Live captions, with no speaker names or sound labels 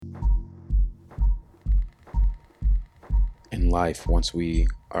in life once we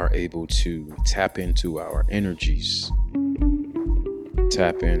are able to tap into our energies,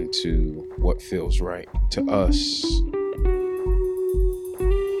 tap into what feels right to us.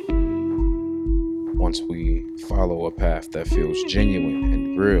 Once we follow a path that feels genuine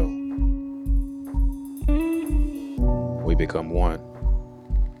and real, we become one.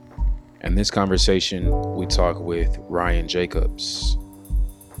 In this conversation, we talk with Ryan Jacobs,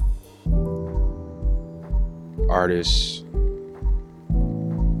 artist,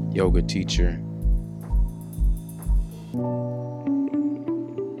 yoga teacher,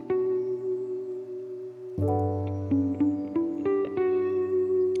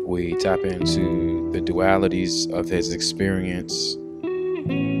 we tap into the dualities of his experience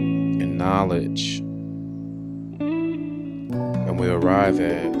and knowledge, and we arrive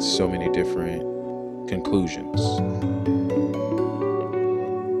at so many different conclusions.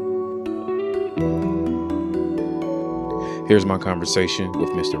 Here's my conversation with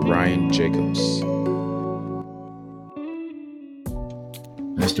Mr. Ryan Jacobs.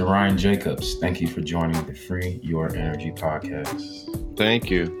 Mr. Ryan Jacobs, thank you for joining the Free Your Energy podcast. Thank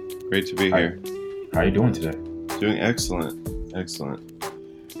you. Great to be here. How are you doing today? Doing excellent.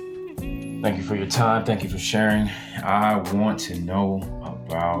 Thank you for your time. Thank you for sharing. I want to know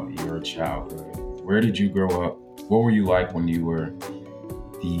about your childhood. Where did you grow up? What were you like when you were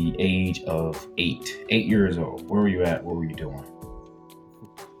the age of 8 years old? Where were you at? What were you doing?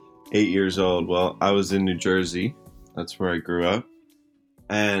 8 years old. Well, I was in New Jersey. That's where I grew up.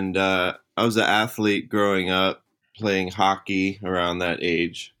 And I was an athlete growing up, playing hockey around that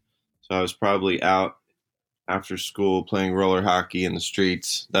age. So I was probably out after school playing roller hockey in the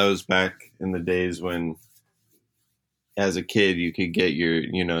streets. That was back in the days when, as a kid, you could get your,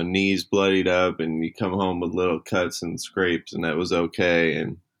 knees bloodied up and you come home with little cuts and scrapes, and that was okay.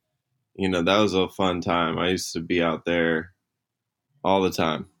 And, that was a fun time. I used to be out there all the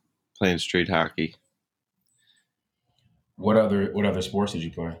time playing street hockey. What other sports did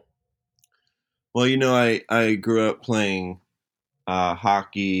you play? Well, I grew up playing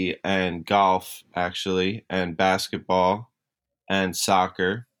hockey and golf, actually, and basketball and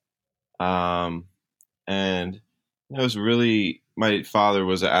soccer. And it was really, my father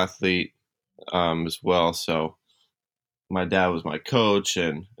was an athlete as well. So my dad was my coach,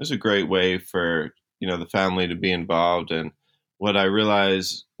 and it was a great way for, the family to be involved. And what I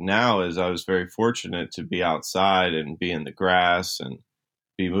realize now is I was very fortunate to be outside and be in the grass and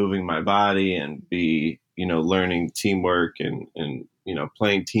be moving my body and be, learning teamwork and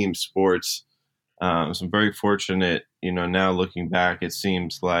playing team sports. So I'm very fortunate, now looking back, it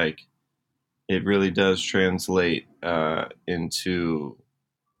seems like it really does translate into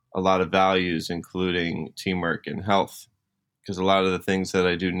a lot of values, including teamwork and health. Because a lot of the things that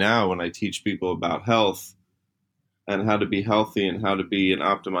I do now when I teach people about health and how to be healthy and how to be an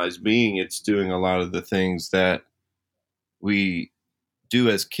optimized being, it's doing a lot of the things that we do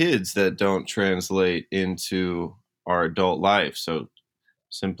as kids that don't translate into our adult life. So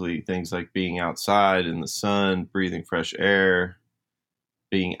simply things like being outside in the sun, breathing fresh air,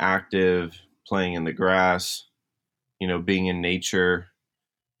 being active, playing in the grass, being in nature.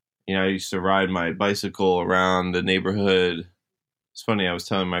 I used to ride my bicycle around the neighborhood. It's funny, I was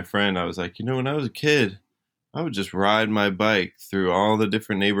telling my friend, I was like, when I was a kid, I would just ride my bike through all the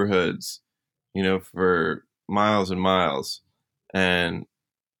different neighborhoods, for miles and miles. And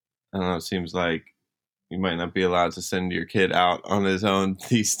I don't know, it seems like you might not be allowed to send your kid out on his own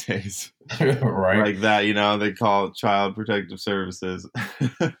these days. Right. Like that, they call it Child Protective Services.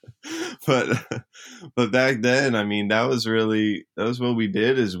 But back then, that was what we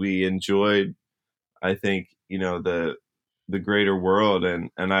did, is we enjoyed, I think, the greater world.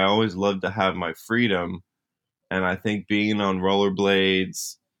 And I always loved to have my freedom. And I think being on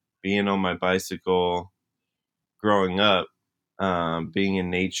rollerblades, being on my bicycle, growing up, being in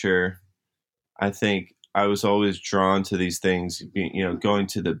nature, I think I was always drawn to these things, going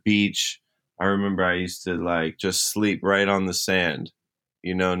to the beach. I remember I used to just sleep right on the sand,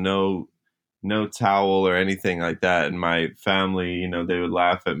 no towel or anything like that. And my family, they would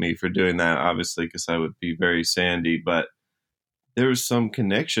laugh at me for doing that, obviously, because I would be very sandy. But there was some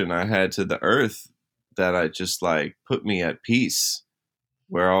connection I had to the earth that I just put me at peace,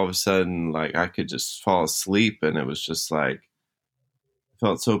 where all of a sudden, I could just fall asleep, and it was just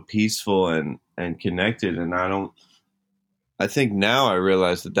felt so peaceful and connected. And I think now I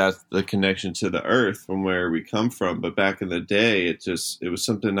realize that that's the connection to the earth from where we come from. But back in the day, it was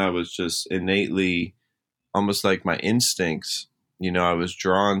something I was just innately, almost like my instincts, I was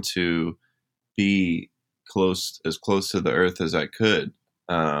drawn to be as close to the earth as I could,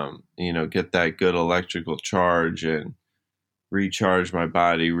 get that good electrical charge and recharge my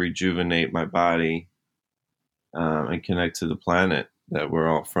body, rejuvenate my body, and connect to the planet that we're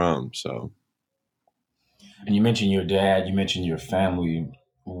all from. So, And you mentioned your dad, you mentioned your family.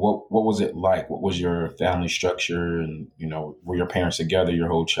 What was it like? What was your family structure? And were your parents together your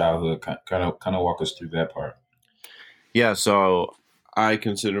whole childhood? Kind of walk us through that part. yeah, so I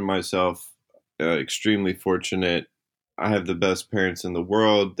consider myself extremely fortunate. I have the best parents in the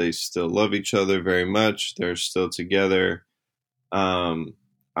world. They still love each other very much. They're still together. Um,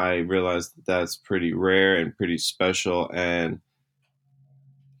 I realize that that's pretty rare and pretty special. And,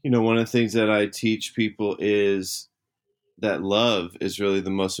 one of the things that I teach people is that love is really the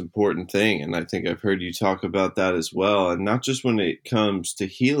most important thing. And I think I've heard you talk about that as well. And not just when it comes to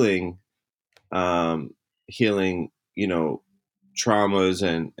healing, traumas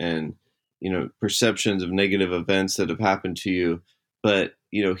and perceptions of negative events that have happened to you, but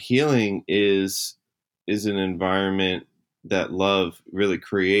healing is an environment that love really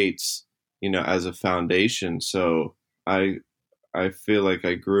creates, as a foundation. So I feel like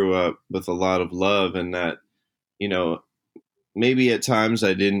I grew up with a lot of love, and that you know maybe at times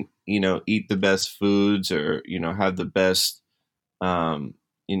I didn't eat the best foods, or have the best um,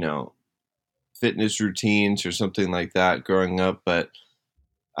 you know fitness routines or something like that growing up, but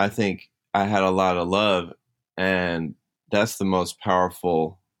I think I had a lot of love, and that's the most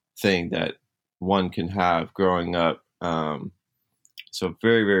powerful thing that one can have growing up. So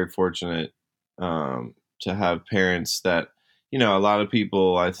very, very fortunate to have parents that, a lot of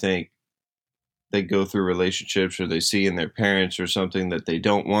people, I think, they go through relationships or they see in their parents or something that they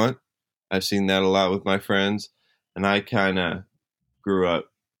don't want. I've seen that a lot with my friends, and I kind of grew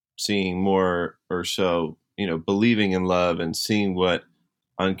up seeing more or so, believing in love and seeing what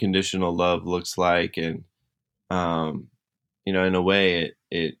unconditional love looks like. And, um, in a way,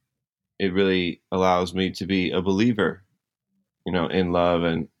 it really allows me to be a believer, in love.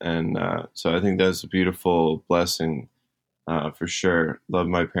 And so I think that's a beautiful blessing, for sure. Love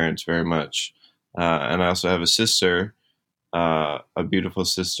my parents very much. And I also have a sister, a beautiful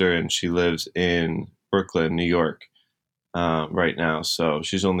sister, and she lives in Brooklyn, New York, right now. So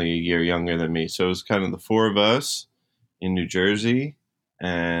she's only a year younger than me. So it was kind of the four of us in New Jersey.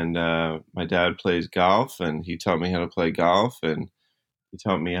 And my dad plays golf, and he taught me how to play golf, and he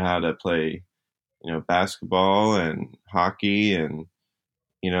taught me how to play, basketball and hockey. And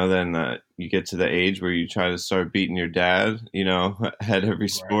then you get to the age where you try to start beating your dad, at every Right.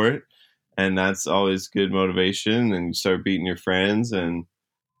 sport, and that's always good motivation. And you start beating your friends, and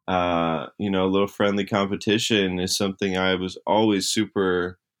a little friendly competition is something I was always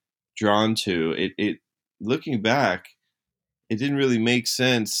super drawn to. It looking back, it didn't really make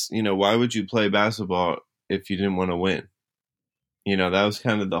sense. Why would you play basketball if you didn't want to win? That was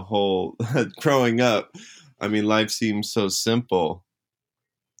kind of the whole growing up. I mean, life seems so simple.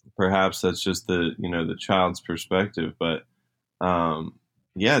 Perhaps that's just the child's perspective, but um,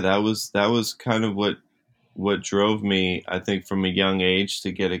 yeah, that was kind of what drove me. I think from a young age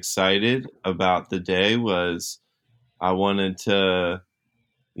to get excited about the day was I wanted to,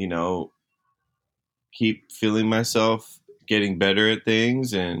 you know, keep feeling myself getting better at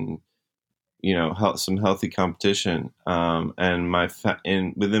things, and some healthy competition. And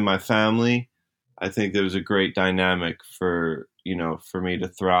within my family, I think there was a great dynamic for me to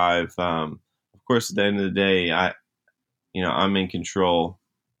thrive. Of course, at the end of the day, I'm in control.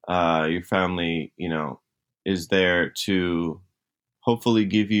 Your family, is there to hopefully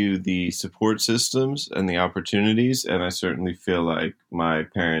give you the support systems and the opportunities. And I certainly feel like my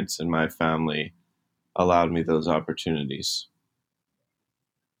parents and my family allowed me those opportunities.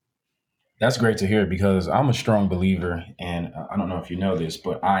 That's great to hear because I'm a strong believer, and I don't know if you know this,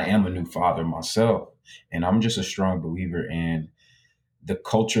 but I am a new father myself, and I'm just a strong believer in the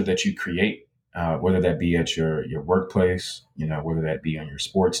culture that you create, whether that be at your workplace, whether that be on your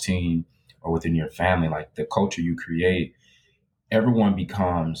sports team or within your family. Like the culture you create, everyone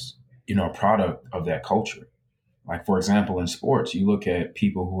becomes a product of that culture. Like, for example, in sports, you look at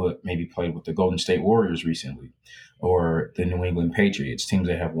people who have maybe played with the Golden State Warriors recently or the New England Patriots, teams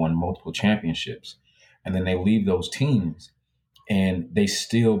that have won multiple championships. And then they leave those teams and they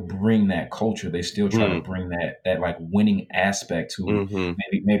still bring that culture. They still try to Mm, bring that like winning aspect to mm-hmm,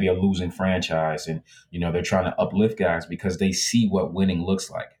 maybe a losing franchise. And, they're trying to uplift guys because they see what winning looks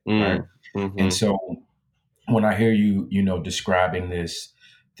like. Right. mm, And mm-hmm, so when I hear you, describing this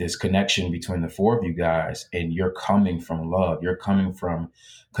connection between the four of you guys, and you're coming from love, you're coming from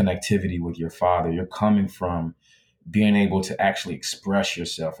connectivity with your father, you're coming from being able to actually express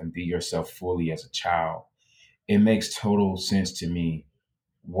yourself and be yourself fully as a child. It makes total sense to me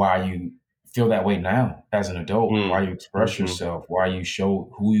why you feel that way now as an adult. Why you express Mm-hmm. yourself, why you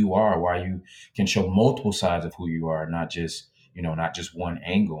show who you are, why you can show multiple sides of who you are, not just, not just one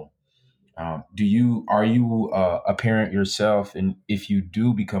angle. Are you a parent yourself? And if you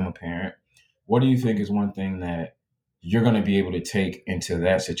do become a parent, what do you think is one thing that you're going to be able to take into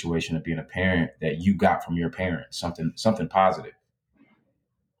that situation of being a parent that you got from your parents, something positive?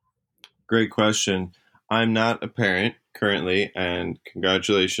 Great question. I'm not a parent currently, and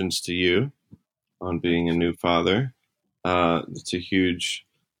congratulations to you on being a new father. It's a huge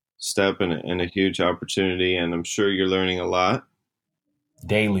step and a huge opportunity, and I'm sure you're learning a lot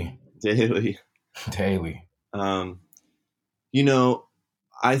Daily. daily. Daily. Um, you know,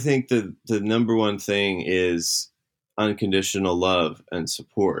 I think that the number one thing is unconditional love and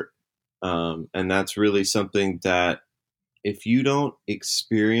support. And that's really something that if you don't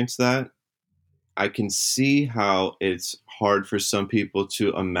experience that, I can see how it's hard for some people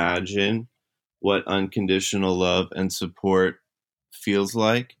to imagine what unconditional love and support feels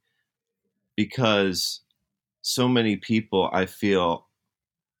like because so many people I feel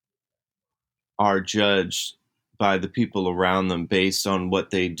are judged by the people around them based on what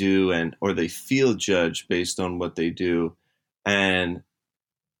they do and or they feel judged based on what they do, and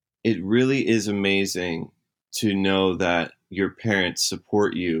it really is amazing to know that your parents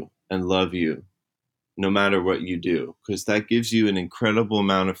support you and love you no matter what you do, because that gives you an incredible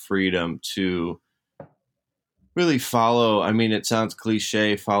amount of freedom to really follow. I mean, it sounds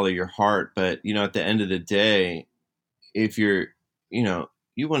cliche, follow your heart, but at the end of the day, if you're,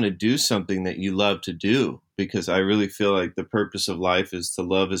 you want to do something that you love to do, because I really feel like the purpose of life is to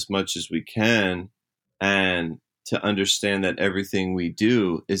love as much as we can and to understand that everything we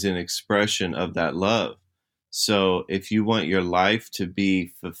do is an expression of that love. So if you want your life to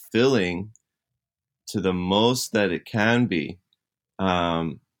be fulfilling to the most that it can be,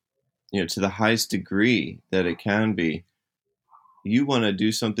 um, to the highest degree that it can be, you want to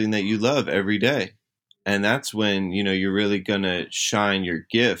do something that you love every day. And that's when, you're really going to shine your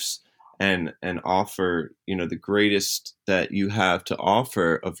gifts and offer, the greatest that you have to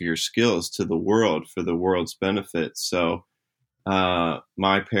offer of your skills to the world for the world's benefit. So,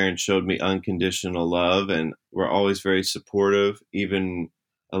 my parents showed me unconditional love and were always very supportive. Even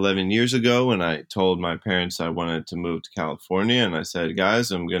 11 years ago, when I told my parents I wanted to move to California, and I said,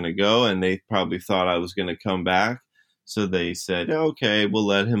 guys, I'm going to go. And they probably thought I was going to come back. So they said, okay, we'll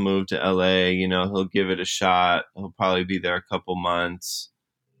let him move to LA. He'll give it a shot. He'll probably be there a couple months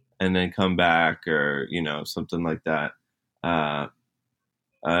and then come back, or, something like that. Uh,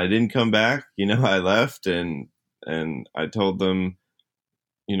 I didn't come back. I left, and I told them,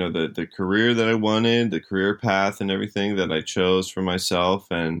 the career that I wanted, the career path and everything that I chose for myself,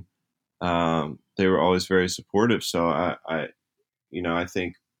 and they were always very supportive. So I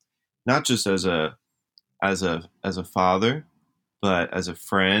think not just as a father, but as a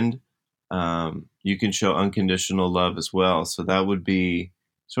friend, you can show unconditional love as well. So that would be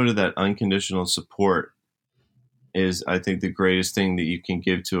sort of that unconditional support is, I think, the greatest thing that you can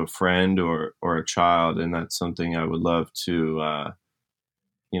give to a friend or a child, and that's something I would love to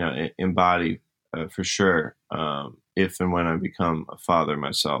embody for sure, if and when I become a father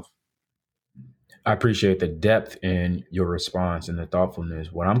myself. I appreciate the depth in your response and the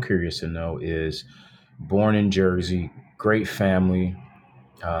thoughtfulness. What I'm curious to know is, born in Jersey, great family,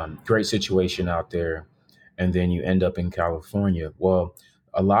 great situation out there, and then you end up in California. Well,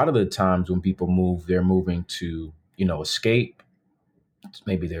 a lot of the times when people move, they're moving to, escape.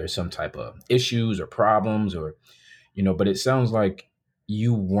 Maybe there's some type of issues or problems, or, but it sounds like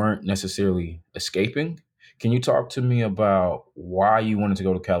you weren't necessarily escaping. Can you talk to me about why you wanted to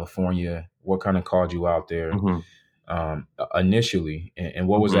go to California? What kind of called you out there Hmm. initially? And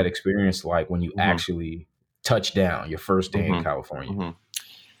what was Hmm. that experience like when you Hmm. actually touched down your first day in Hmm. California? Hmm.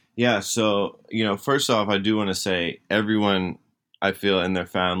 Yeah. So, first off, I do want to say everyone I feel in their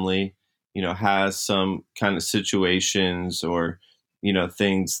family, has some kind of situations or,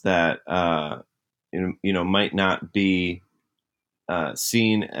 things that, might not be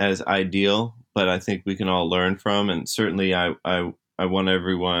seen as ideal, but I think we can all learn from. And certainly I want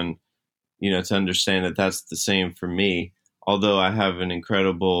everyone, to understand that that's the same for me. Although I have an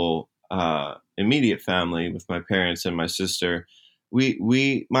incredible immediate family with my parents and my sister,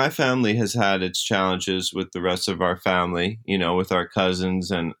 my family has had its challenges with the rest of our family, with our cousins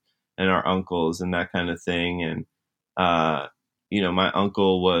and our uncles and that kind of thing. And uh, my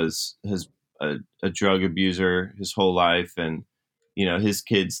uncle has a drug abuser his whole life, and his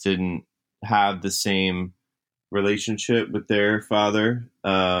kids didn't have the same relationship with their father,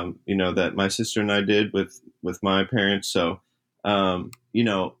 that my sister and I did with my parents. So,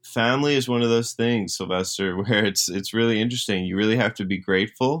 family is one of those things, Sylvester, where it's really interesting. You really have to be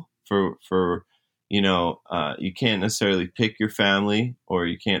grateful for you can't necessarily pick your family, or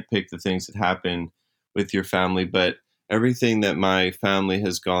you can't pick the things that happen with your family, but everything that my family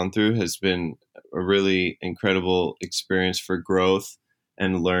has gone through has been a really incredible experience for growth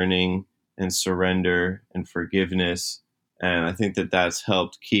and learning and surrender and forgiveness. And I think that that's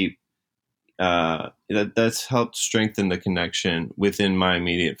helped keep that's helped strengthen the connection within my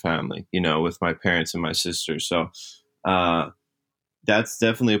immediate family, with my parents and my sisters. So uh, that's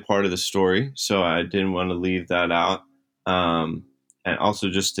definitely a part of the story. So I didn't want to leave that out. And also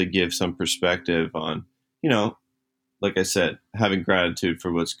just to give some perspective on, you know, like I said, having gratitude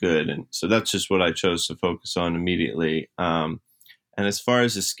for what's good. And so that's just what I chose to focus on immediately. And as far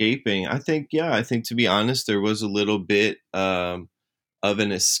as escaping, I think to be honest, there was a little bit of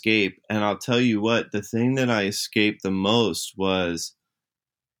an escape. And I'll tell you what, the thing that I escaped the most was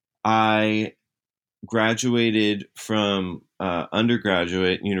I graduated from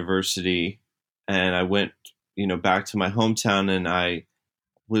undergraduate university, and I went, back to my hometown, and I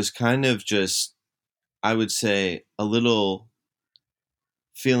was kind of just, I would say, a little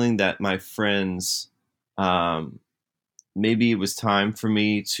feeling that my friends, um, maybe it was time for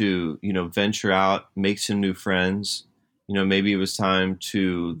me to, venture out, make some new friends. Maybe it was time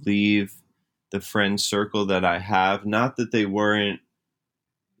to leave the friend circle that I have. Not that they weren't,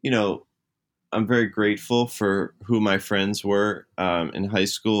 you know, I'm very grateful for who my friends were in high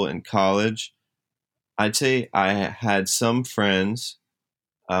school and college. I'd say I had some friends,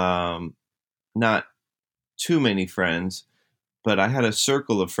 um, not too many friends, but I had a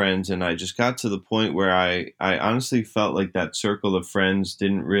circle of friends, and I just got to the point where I honestly felt like that circle of friends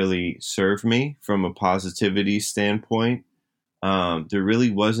didn't really serve me from a positivity standpoint. There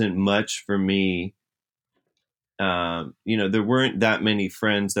really wasn't much for me. There weren't that many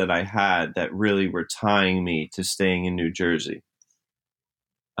friends that I had that really were tying me to staying in New Jersey.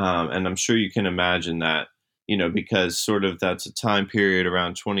 And I'm sure you can imagine that, because sort of that's a time period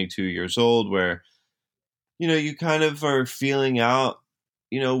around 22 years old where, you kind of are feeling out,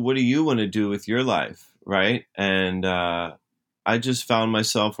 what do you want to do with your life? Right. And I just found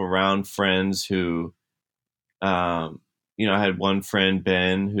myself around friends who, I had one friend,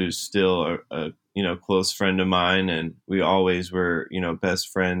 Ben, who's still a close friend of mine. And we always were, best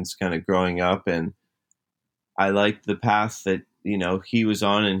friends kind of growing up. And I liked the path that, he was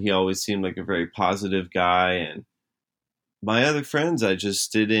on, and he always seemed like a very positive guy. And my other friends, I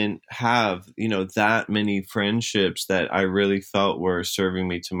just didn't have, that many friendships that I really felt were serving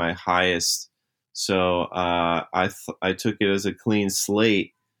me to my highest. So I took it as a clean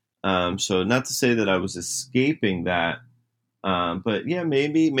slate. So not to say that I was escaping that, but yeah,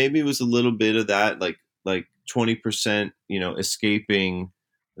 maybe it was a little bit of that, like 20%, escaping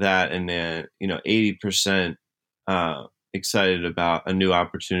that, and then 80% excited about a new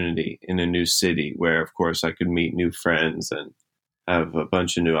opportunity in a new city where, of course, I could meet new friends and have a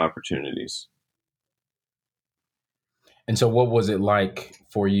bunch of new opportunities. And so, what was it like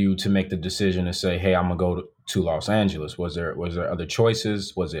for you to make the decision to say, "Hey, I'm gonna go to Los Angeles"? Was there other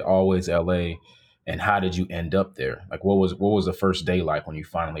choices? Was it always LA? And how did you end up there? Like, what was the first day like when you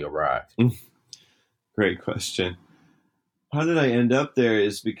finally arrived? Great question. How did I end up there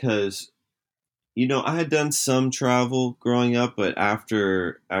is because I had done some travel growing up, but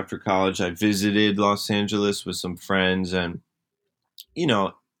after college, I visited Los Angeles with some friends, and you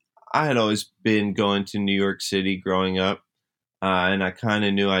know, I had always been going to New York City growing up, and I kind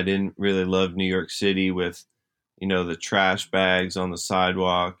of knew I didn't really love New York City with the trash bags on the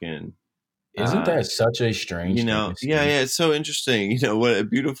sidewalk, and Isn't that such a strange thing to yeah, see? yeah, it's so interesting. What a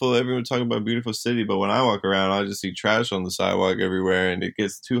beautiful, everyone talking about a beautiful city, but when I walk around, I just see trash on the sidewalk everywhere, and it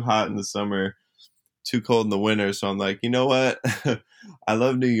gets too hot in the summer, too cold in the winter. So I'm like, you know what? I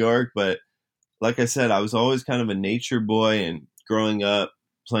love New York, but like I said, I was always kind of a nature boy, and growing up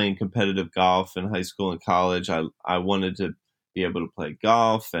playing competitive golf in high school and college, I wanted to be able to play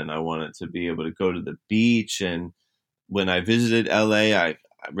golf, and I wanted to be able to go to the beach. And when I visited LA, I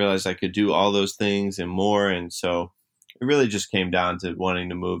realized I could do all those things and more. And so it really just came down to wanting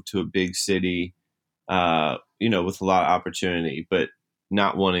to move to a big city, with a lot of opportunity, but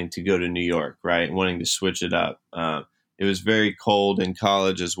not wanting to go to New York, right? Wanting to switch it up. It was very cold in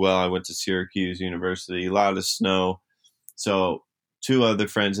college as well. I went to Syracuse University, a lot of snow. So two other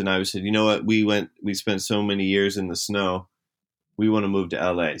friends and I said, you know what? We spent so many years in the snow. We want to move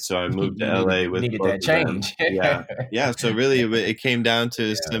to LA. So I moved to LA You with needed both that of them. change. Yeah. Yeah. So really it came down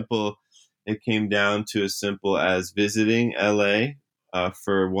to Yeah. it came down to as simple as visiting LA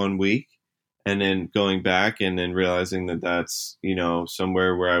for 1 week. and then going back and then realizing that that's,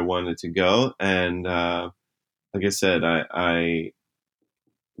 somewhere where I wanted to go. And like I said, I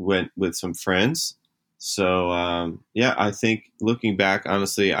went with some friends. So yeah, I think looking back,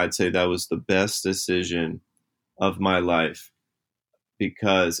 honestly, I'd say that was the best decision of my life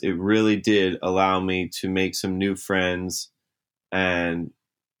because it really did allow me to make some new friends and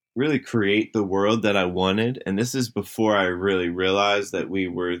really create the world that I wanted. And this is before I really realized that we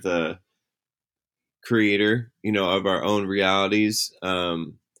were the creator, of our own realities.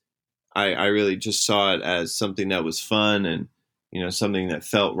 I really just saw it as something that was fun and, something that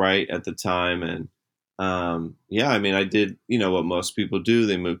felt right at the time. And yeah, I mean, I did, what most people do.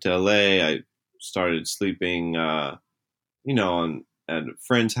 They moved to LA. I started sleeping, on at a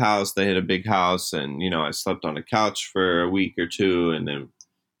friend's house. They had a big house, and I slept on a couch for a week or two, and then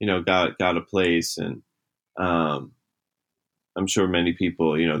got a place. And um, I'm sure many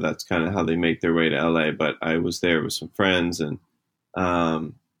people, that's kind of how they make their way to LA. But I was there with some friends, and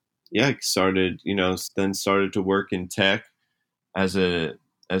um, yeah, then started to work in tech as an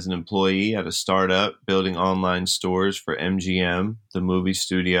employee at a startup, building online stores for MGM, the movie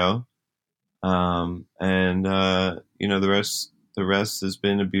studio. And the rest has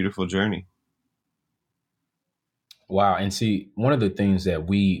been a beautiful journey. Wow. And see, one of the things that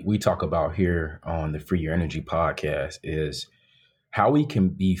we talk about here on the Free Your Energy podcast is how we can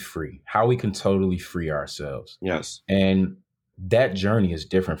be free, how we can totally free ourselves. Yes. And that journey is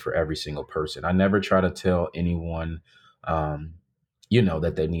different for every single person. I never try to tell anyone, um,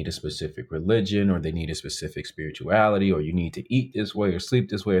 that they need a specific religion or they need a specific spirituality or you need to eat this way or sleep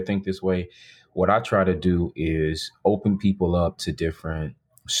this way or think this way. What I try to do is open people up to different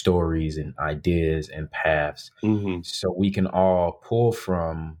stories and ideas and paths Mm-hmm. so we can all pull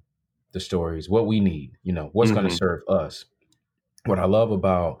from the stories what we need, what's going to Mm-hmm. serve us. What I love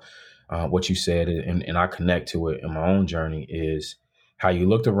about what you said, and I connect to it in my own journey, is how you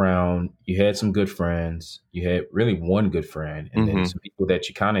looked around. You had some good friends. You had really one good friend, and then Mm-hmm. some people that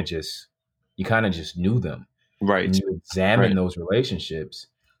you kind of just knew them, and Right. you examined Right. those relationships,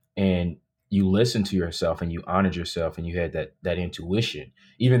 and you listened to yourself, and you honored yourself, and you had that intuition.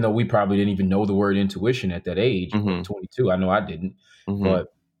 Even though we probably didn't even know the word intuition at that age of Mm-hmm. 22, I know I didn't, Mm-hmm.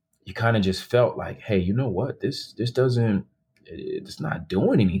 but you kind of just felt like, hey, you know what? This doesn't it's not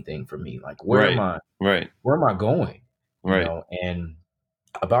doing anything for me. Like Right. Right. where am I going? Right. And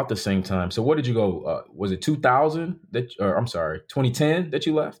about the same time. So what did you go? Was it 2000 that or I'm sorry, 2010 that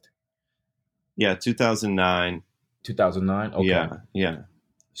you left? Yeah. 2009. 2009? Okay. Yeah. Yeah.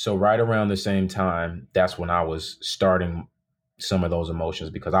 So right around the same time, that's when I was starting some of those emotions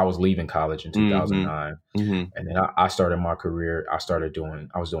because I was leaving college in Mm-hmm. 2009. Mm-hmm. And then I started my career. I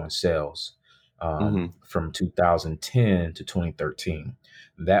was doing sales Mm-hmm. from 2010 to 2013.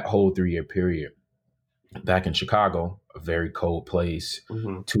 That whole 3 year period back in Chicago, a very cold place,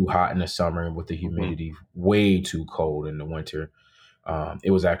 Mm-hmm. too hot in the summer with the Mm-hmm. humidity, way too cold in the winter.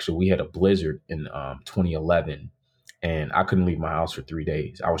 It was actually, we had a blizzard in 2011 and I couldn't leave my house for 3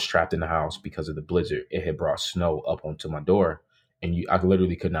 days. I was trapped in the house because of the blizzard. It had brought snow up onto my door and I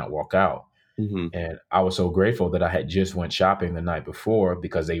literally could not walk out. Mm-hmm. And I was so grateful that I had just went shopping the night before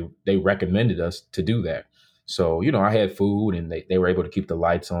because they recommended us to do that. So, I had food and they were able to keep the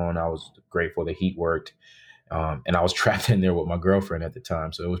lights on. I was grateful the heat worked. And I was trapped in there with my girlfriend at the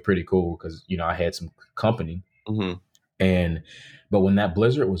time. So it was pretty cool because, I had some company. Mm-hmm. And, but when that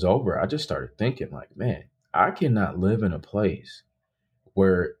blizzard was over, I just started thinking, like, man, I cannot live in a place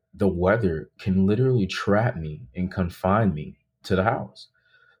where the weather can literally trap me and confine me to the house.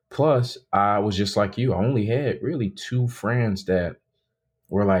 Plus, I was just like you. I only had really two friends that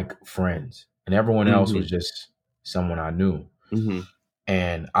were like friends, and everyone else Mm-hmm. was just someone I knew. Mm-hmm.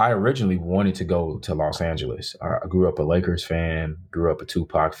 And I originally wanted to go to Los Angeles. I grew up a Lakers fan, grew up a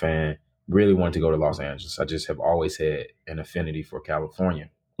Tupac fan, really wanted to go to Los Angeles. I just have always had an affinity for California.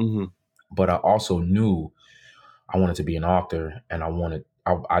 Mm-hmm. But I also knew I wanted to be an author and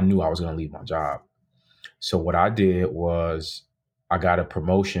I knew I was going to leave my job. So what I did was I got a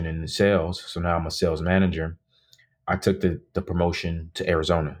promotion in sales. So now I'm a sales manager. I took the promotion to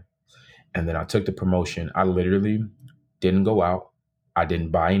Arizona. And then I took the promotion. I literally didn't go out. I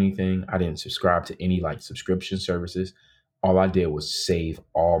didn't buy anything. I didn't subscribe to any like subscription services. All I did was save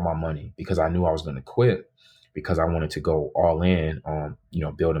all my money because I knew I was going to quit because I wanted to go all in on,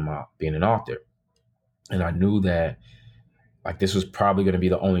 building being an author. And I knew that like this was probably going to be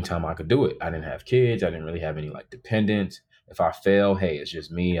the only time I could do it. I didn't have kids. I didn't really have any like dependents. If I fail, hey, it's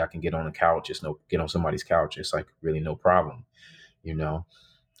just me. I can get on the couch. Get on somebody's couch. It's like really no problem, you know.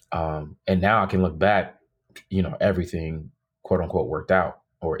 And now I can look back, everything quote unquote worked out.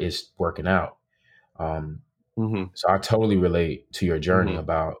 or is working out. Um, Mhm. so I totally relate to your journey Mhm.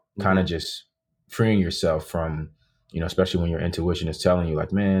 about kind of Mhm. just freeing yourself from, especially when your intuition is telling you,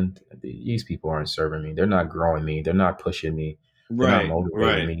 like, man, these people aren't serving me. They're not growing me. They're not pushing me. They're not Right.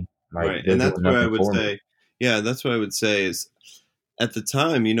 motivating Right. me. Like, Right. they're And that's doing where I nothing would for me. say, yeah, that's what I would say is at the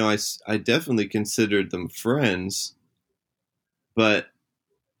time, I definitely considered them friends, but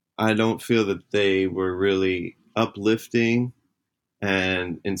I don't feel that they were really uplifting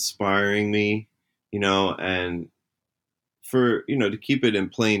and inspiring me, and for, to keep it in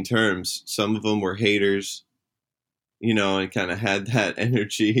plain terms, some of them were haters, and kind of had that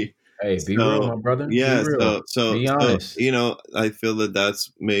energy. Hey, be real, So, my brother. Be yeah, real. Be honest. I feel that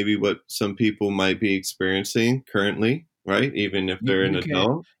that's maybe what some people might be experiencing currently, right? Even if You they're an you can't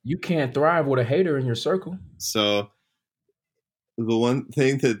adult. you can't thrive with a hater in your circle. So, the one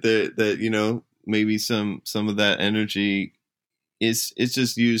thing that maybe some of that energy is it's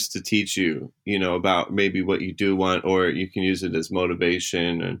just used to teach you, about maybe what you do want, or you can use it as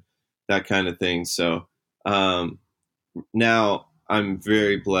motivation and that kind of thing. So, um, now I'm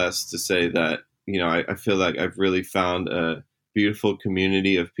very blessed to say that I feel like I've really found a beautiful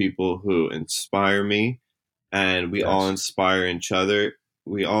community of people who inspire me, and we all Yes. inspire each other.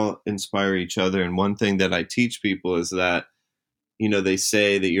 We all inspire each other, and one thing that I teach people is that they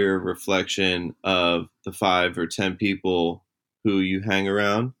say that you're a reflection of the 5 or 10 people who you hang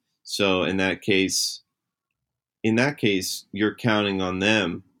around. So in that case, you're counting on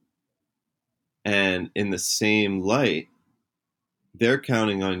them, and in the same light, they're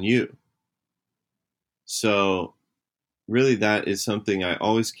counting on you. So really, that is something I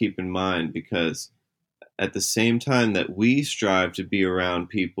always keep in mind, because at the same time that we strive to be around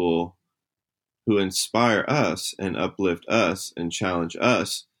people who inspire us and uplift us and challenge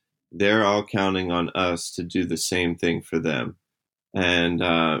us, they're all counting on us to do the same thing for them. And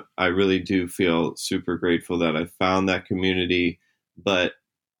I really do feel super grateful that I found that community. But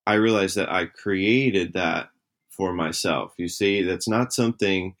I realized that I created that for myself. You see, that's not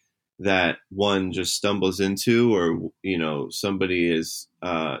something that one just stumbles into, or somebody is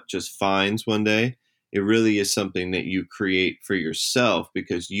just finds one day. It really is something that you create for yourself,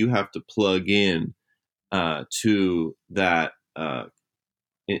 because you have to plug in to that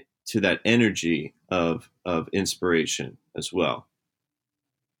to that energy of inspiration as well.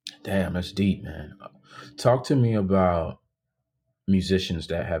 Damn, that's deep, man. Talk to me about musicians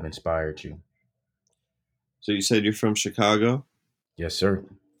that have inspired you. So you said you're from Chicago. Yes, sir.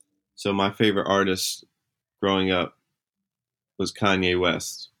 So my favorite artist growing up was Kanye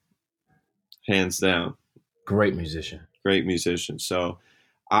West, hands down. Great musician. Great musician. So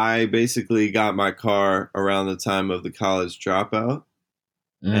I basically got my car around the time of the college dropout,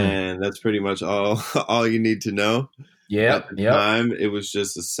 Mm. and that's pretty much all all you need to know. At Yep. the Yep. time, it was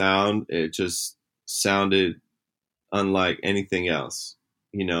just a sound. It just sounded unlike anything else,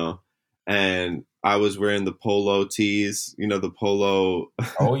 you know. And I was wearing the polo tees, the polo,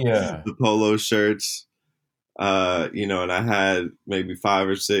 Oh yeah. the polo shirts, and I had maybe 5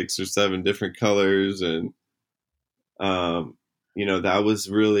 or 6 or 7 different colors, and um, that was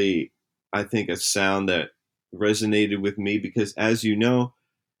really, I think, a sound that resonated with me, because, as you know,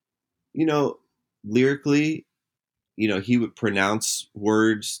 lyrically, he would pronounce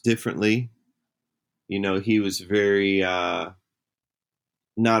words differently. He was very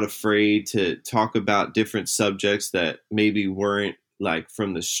not afraid to talk about different subjects that maybe weren't like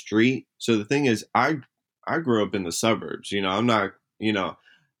from the street. So the thing is, I grew up in the suburbs. I'm not,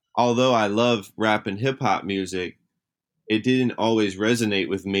 although I love rap and hip hop music, it didn't always resonate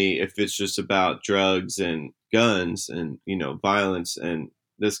with me if it's just about drugs and guns and violence and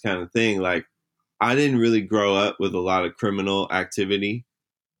this kind of thing. Like, I didn't really grow up with a lot of criminal activity.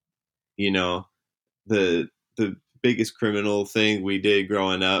 You know, the biggest criminal thing we did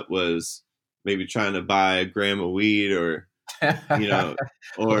growing up was maybe trying to buy a gram of weed, or you know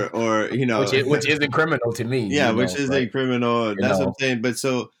or which isn't criminal to me, yeah, which is a right? criminal. You That's what I'm know. saying. But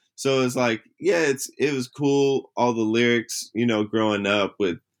so it's like, yeah, it was cool, all the lyrics, growing up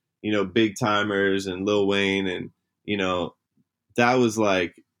with Big Timers and Lil Wayne, and you know that was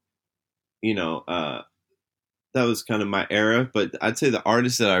like, you know uh that was kind of my era. But I'd say the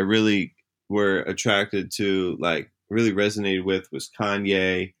artists that I really were attracted to, like really resonated with, was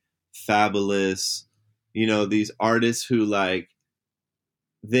Kanye, Fabulous. These artists who, like,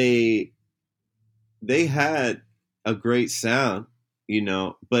 they they had a great sound,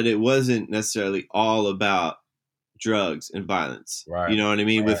 but it wasn't necessarily all about drugs and violence. Right. You know what I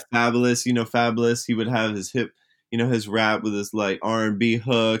mean? Right. With Fabulous, Fabulous, he would have his his rap with his like R&B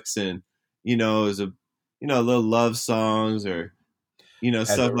hooks, and it was a little love songs, or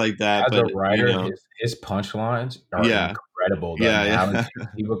as a stuff like that. as a But writer, his punchlines are yeah, incredible. The yeah, analogies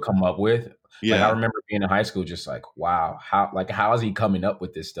he would come up with, like I yeah, remember being in high school, just like, wow, how is he coming up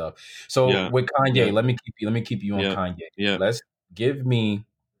with this stuff? So yeah, with Kanye, yeah, let me keep you on yeah, Kanye. yeah, Let's give me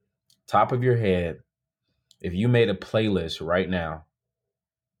top of your head if you made a playlist right now,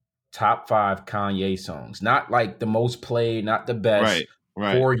 top 5 Kanye songs, not like the most played, not the best, right,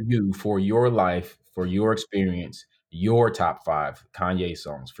 right. for you, for your life, for your experience, your top 5 Kanye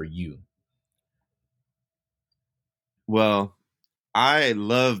songs for you. Well, I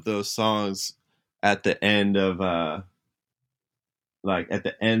love those songs at the end of at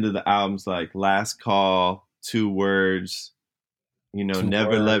the end of the albums, like Last Call, Two Words, Two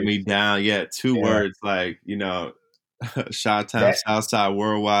Never Let Me words. Down. Yeah, two Yeah. words, like, Shot Town, That Southside,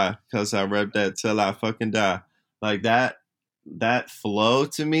 Worldwide, cause I rep that till I fucking die. Like that flow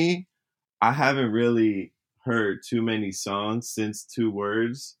to me, I haven't really heard too many songs since Two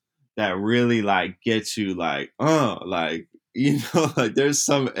Words that really like get you like, like, like there's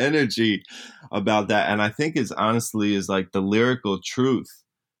some energy about that. And I think it's honestly is like the lyrical truth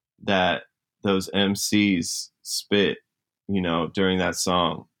that those MCs spit, during that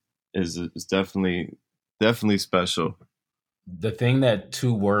song is definitely special. the thing that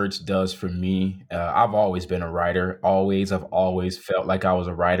two words does for me, I've always been a writer. I've always felt like I was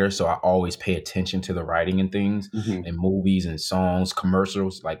a writer, so I always pay attention to the writing and things, Hmm. and movies and songs,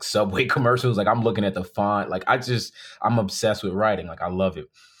 commercials, like Subway commercials. Like I'm looking at the font. Like I'm obsessed with writing. Like I love it.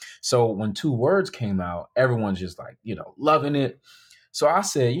 So when two words came out, everyone's just like, loving it. So I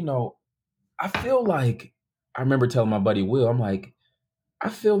said, I feel like I remember telling my buddy Will, I'm like, I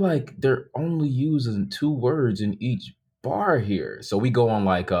feel like they're only using two words in each bar here. So we go on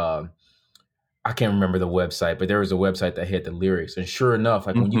like I can't remember the website, but there was a website that had the lyrics. And sure enough,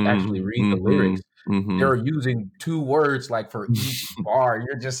 like when you Hmm. actually read the Hmm. lyrics, Hmm. they're using two words like for each bar.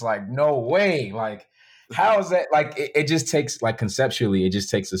 You're just like, no way. Like, how is that? Like it just takes like conceptually, it just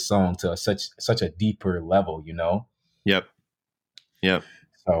takes a song to such a deeper level. Yep. Yep.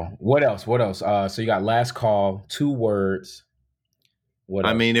 So what else? What else? So you got last call, two words. What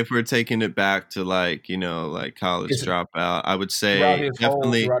I mean, else? if we're taking it back to like college It's dropout, I would throughout say his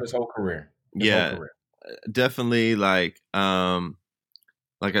whole definitely, throughout his whole career. His whole yeah, career. definitely like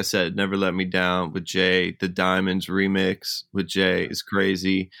I said, Never Let Me Down with Jay. The Diamonds remix with Jay is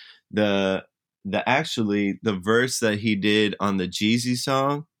crazy. The actually the verse that he did on the Jeezy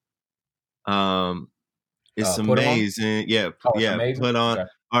song, um, it's Put him on. amazing. Yeah, Oh, it's yeah. amazing. Put on, Okay.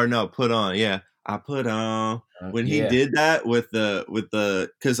 or no, put on. Yeah, I put on. When he Yeah. did that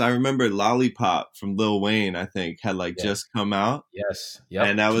because I remember Lollipop from Lil Wayne, I think had like Yes. just come out, Yes.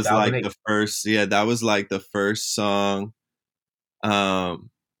 and Yep. that was like 2008. the first. Yeah, that was like the first song.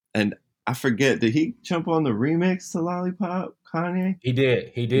 And I forget, did he jump on the remix to Lollipop, Kanye? He did.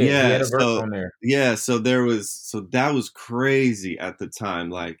 He did. He had Yeah, a verse on there. so that was crazy at the time.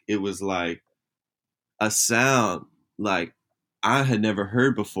 Like it was like a sound like I had never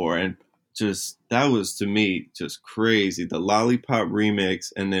heard before, and just that was to me just crazy. The Lollipop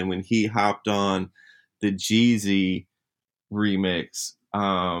remix, and then when he hopped on the Jeezy remix,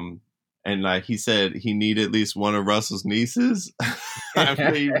 and like he said he needed at least one of Russell's nieces. I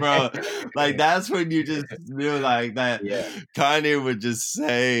mean, bro, like that's when you just knew like that Yeah. Kanye would just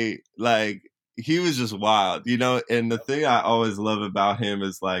say like he was just wild, and the thing I always love about him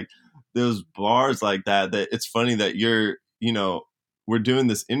is like those bars like that it's funny that we're doing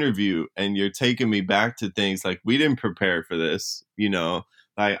this interview and you're taking me back to things like we didn't prepare for this.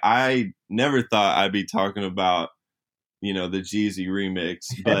 Like I never thought I'd be talking about the Jeezy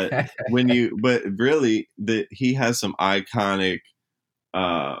remix, but but really that he has some iconic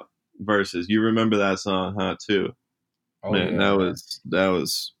uh verses. You remember that song, huh? Too, Oh man. yeah, That man. was that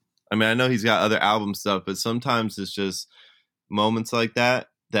was. I mean, I know he's got other album stuff, but sometimes it's just moments like that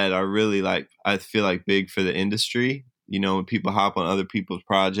are really like I feel like big for the industry. When people hop on other people's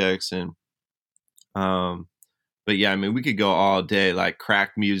projects and um. But yeah, I mean, we could go all day. Like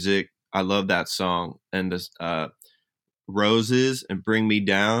Crack Music, I love that song, and this Roses and Bring Me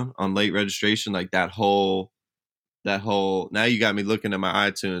Down on Late Registration, like that whole. Now you got me looking at my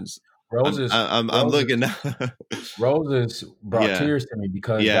iTunes. Roses, I'm looking Roses, now. Roses brought Yeah, tears to me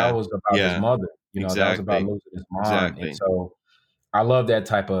because that yeah, was about his yeah, mother. That was about exactly, losing his mom, and exactly. so I love that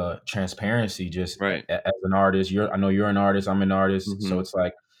type of transparency. Just Right. as an artist, I know you're an artist. I'm an artist, so Hmm. it's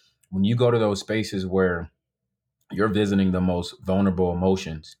like when you go to those spaces where you're visiting the most vulnerable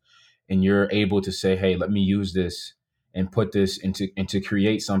emotions, and you're able to say, "Hey, let me use this and put this into and to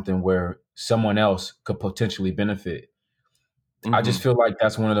create something where someone else could potentially benefit." I just Mhm. feel like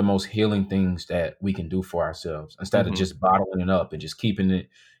that's one of the most healing things that we can do for ourselves instead of Mhm. just bottling it up and just keeping it,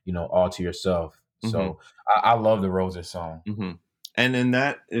 all to yourself. Mhm. So I love the Roses song. Mhm. And in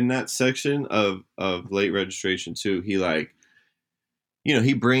that section of late registration too, he like,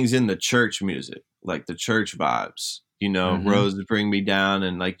 he brings in the church music, like the church vibes. Hmm. Roses bring me down,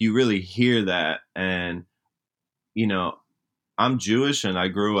 and like you really hear that. And you know, I'm Jewish, and I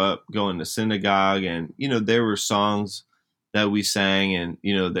grew up going to synagogue, and there were songs that we sang, and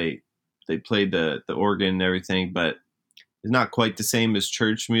they played the organ and everything, but it's not quite the same as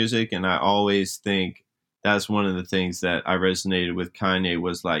church music. And I always think that's one of the things that I resonated with Kanye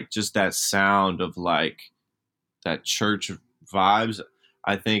was like just that sound of like that church vibes.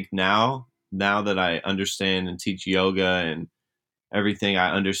 I think now that I understand and teach yoga and everything,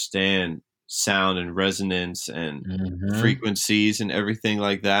 I understand sound and resonance and Hmm. frequencies and everything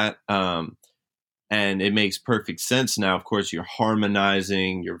like that. And it makes perfect sense now. Of course, you're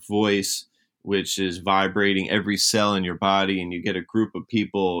harmonizing your voice, which is vibrating every cell in your body, and you get a group of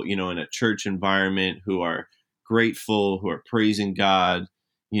people, in a church environment who are grateful, who are praising God,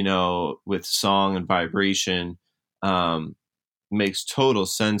 with song and vibration. Um, Makes total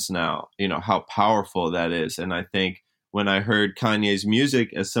sense now, how powerful that is. And I think when I heard Kanye's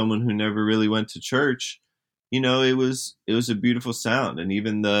music as someone who never really went to church, it was a beautiful sound. And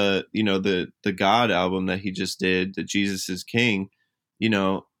even the God album that he just did, the Jesus is King, you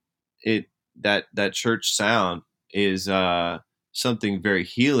know, it that church sound is something very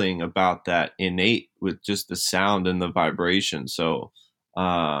healing about that innate with just the sound and the vibration. So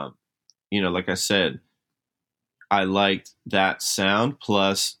like I said, I liked that sound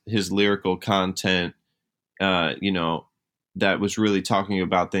plus his lyrical content, uh, you know, that was really talking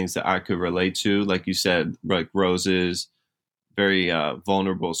about things that I could relate to. Like you said, like Roses, very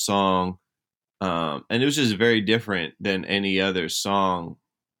vulnerable song. And it was just very different than any other song,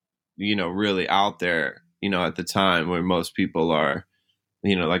 really out there, at the time where most people are,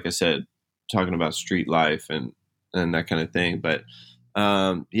 like I said, talking about street life and that kind of thing. But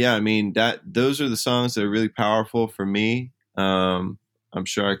yeah, I mean that those are the songs that are really powerful for me. I'm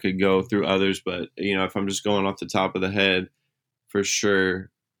sure I could go through others, but if I'm just going off the top of the head, for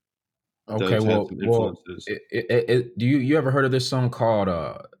sure, Okay, those had well, some well, influences. do you ever heard of this song called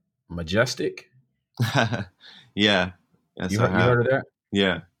 "Majestic"? Yeah, yes, I You have. heard of that?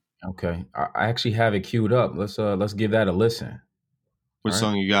 Yeah, Okay, I actually have it queued up. Let's give that a listen. what All right,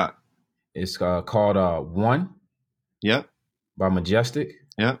 song you got? it's called "One" Yep, by Majestic.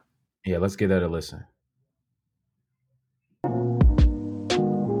 yep. Yeah, let's give that a listen.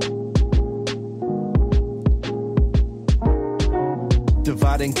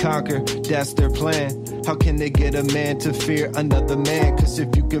 Divide and conquer, that's their plan. How can they get a man to fear another man? Cause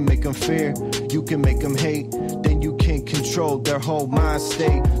if you can make them fear, you can make them hate. Then you can control their whole mind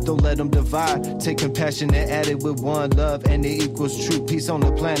state. Don't let them divide. Take compassion and add it with one love, and it equals true peace on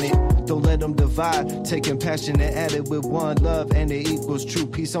the planet. Don't let them divide. Take compassion and add it with one love, and it equals true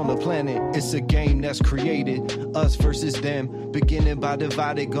peace on the planet. It's a game that's created, us versus them. Beginning by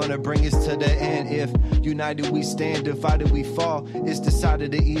divided, gonna bring us to the end. If united we stand, divided we fall. It's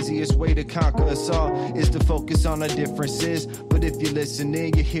decided the easiest way to conquer us all is to focus on our differences. But if you listen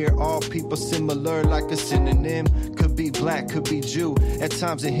in, you hear all people similar like a synonym. Could be black, could be Jew. At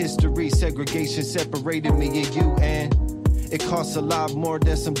times in history, segregation separated me and you, and it costs a lot more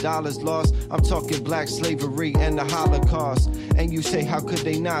than some dollars lost. I'm talking black slavery and the Holocaust. And you say, how could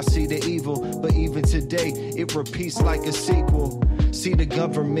they not see the evil? But even today, it repeats like a sequel. See, the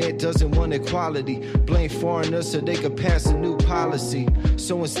government doesn't want equality. Blame foreigners so they could pass a new policy.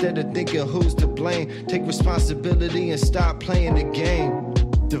 So instead of thinking who's to blame, take responsibility and stop playing the game.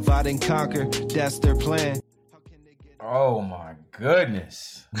 Divide and conquer, that's their plan. Oh my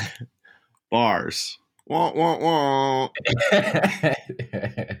goodness. Bars. Wah, wah, wah.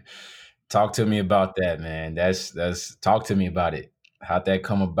 Talk to me about that, man. That's talk to me about it. How'd that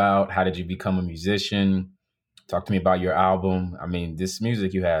come about? How did you become a musician? Talk to me about your album. I mean, this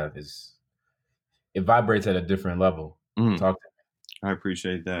music you have it vibrates at a different level. Mhm. Talk to I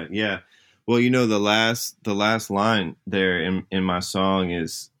appreciate that. Yeah. Well, the last line there in my song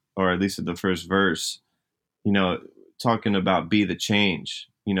is, or at least the first verse, you know, talking about be the change,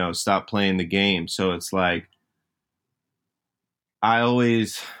 stop playing the game. So it's like I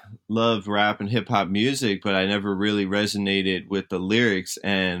always loved rap and hip hop music, but I never really resonated with the lyrics.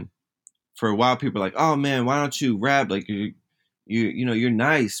 And for a while, people were like, "Oh man, why don't you rap? Like you're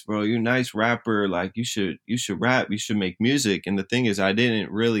nice, bro. You're a nice rapper. Like you should rap. You should make music." And the thing is, I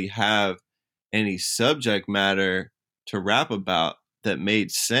didn't really have any subject matter to rap about. that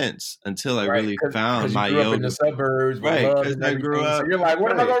made sense until I Right, really because found you my grew up in the yoga. suburbs with Right, love because and I grew everything, so up. you're like,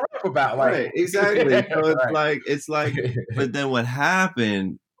 "What am I Right, gonna rap about?" Like, right, exactly. So it's like, right. but then what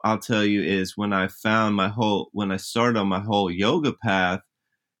happened, I'll tell you, is when I started on my whole yoga path,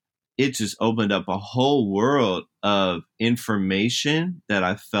 it just opened up a whole world of information that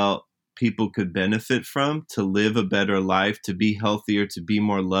I felt people could benefit from to live a better life, to be healthier, to be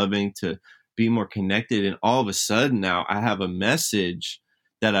more loving, to be more connected. And all of a sudden now I have a message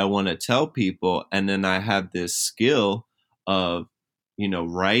that I want to tell people. And then I have this skill of,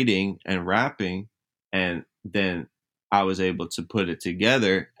 writing and rapping. And then I was able to put it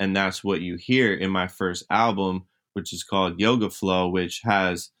together. And that's what you hear in my first album, which is called Yoga Flow, which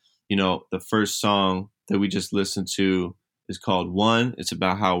has, the first song that we just listened to is called One. It's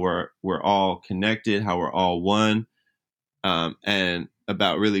about how we're all connected, how we're all one, and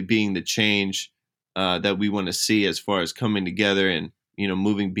about really being the change that we want to see as far as coming together and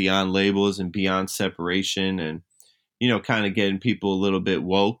moving beyond labels and beyond separation, and kind of getting people a little bit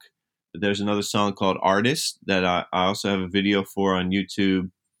woke. But there's another song called Artist that I also have a video for on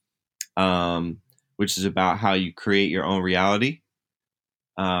YouTube, which is about how you create your own reality.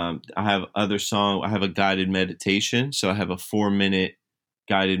 I have I have a guided meditation. So I have a 4-minute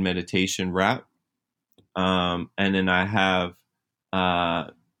guided meditation rap. And then I have,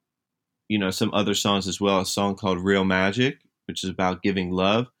 some other songs as well, a song called Real Magic, which is about giving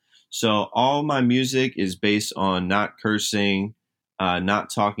love. So all my music is based on not cursing,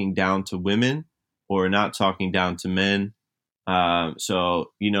 not talking down to women or not talking down to men.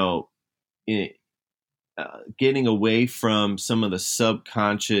 It, getting away from some of the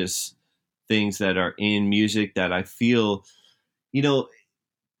subconscious things that are in music that I feel, you know,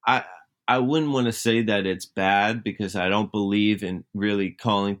 I I wouldn't want to say that it's bad because I don't believe in really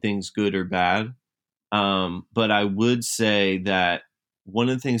calling things good or bad. But I would say that one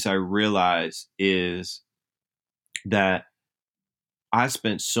of the things I realize is that I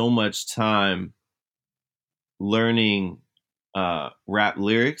spent so much time learning rap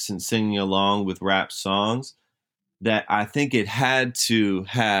lyrics and singing along with rap songs that I think it had to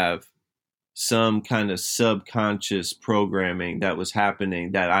have some kind of subconscious programming that was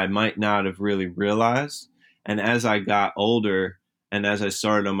happening that I might not have really realized. And as I got older and as I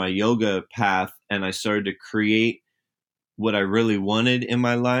started on my yoga path and I started to create what I really wanted in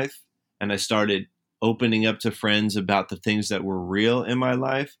my life, and I started opening up to friends about the things that were real in my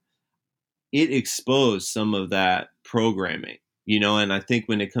life, it exposed some of that programming, and I think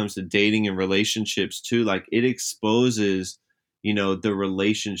when it comes to dating and relationships too, like it exposes, the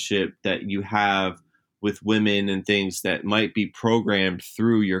relationship that you have with women and things that might be programmed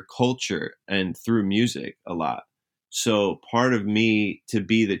through your culture and through music a lot. So part of me to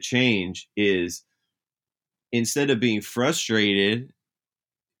be the change is instead of being frustrated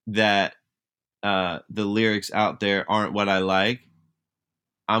that the lyrics out there aren't what I like,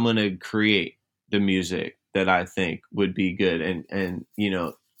 I'm going to create the music that I think would be good and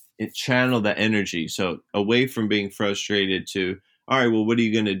it channel that energy. So away from being frustrated to, all right, well, what are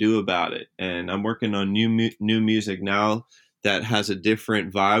you going to do about it? And I'm working on new music now that has a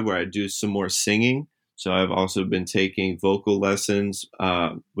different vibe where I do some more singing. So I've also been taking vocal lessons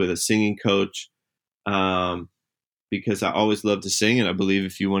with a singing coach. Because I always love to sing, and I believe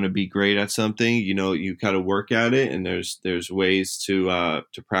if you want to be great at something, you kind of work at it, and there's ways to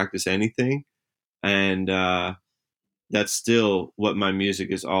practice anything, and that's still what my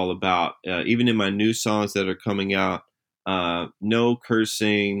music is all about. Even in my new songs that are coming out, no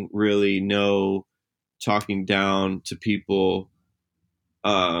cursing, really, no talking down to people,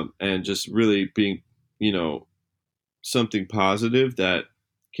 and just really being, something positive that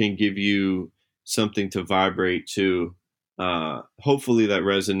can give you something to vibrate to. Hopefully that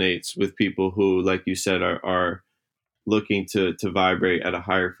resonates with people who, like you said, are looking to vibrate at a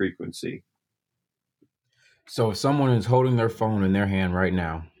higher frequency. So if someone is holding their phone in their hand right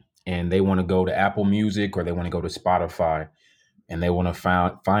now and they want to go to Apple Music or they want to go to Spotify and they want to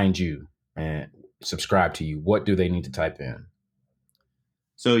find you and subscribe to you, what do they need to type in?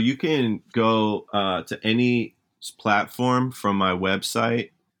 So you can go to any platform from my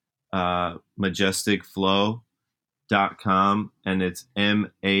website, majesticflow.com, and it's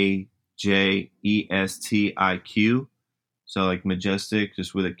MAJESTIQ. So like majestic,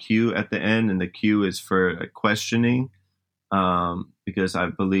 just with a Q at the end, and the Q is for questioning, because I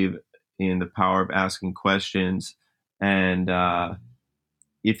believe in the power of asking questions. And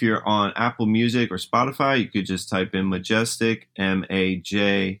if you're on Apple Music or Spotify, you could just type in Majestic,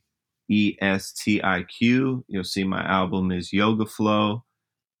 MAJESTIQ. You'll see my album is Yoga Flow.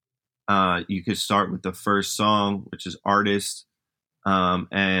 You could start with the first song, which is Artist.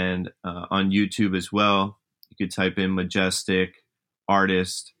 and on YouTube as well. You could type in Majestic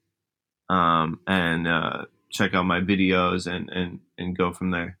Artist, and check out my videos and go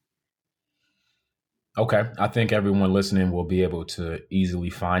from there. Okay. I think everyone listening will be able to easily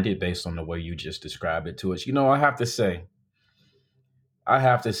find it based on the way you just described it to us. I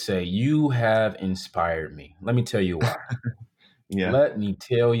have to say, you have inspired me. Let me tell you why. Yeah. Let me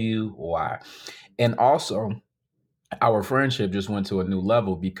tell you why. And also, our friendship just went to a new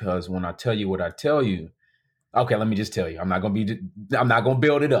level because when I tell you what I tell you, okay, let me just tell you. I'm not gonna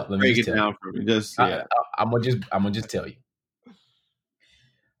build it up. Let me Break just it tell you. down for me. Just I'm gonna just tell you.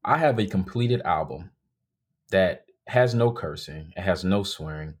 I have a completed album that has no cursing, it has no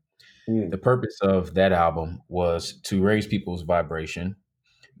swearing. The purpose of that album was to raise people's vibration.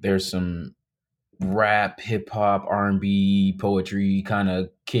 There's some rap, hip hop, R&B, poetry, kind of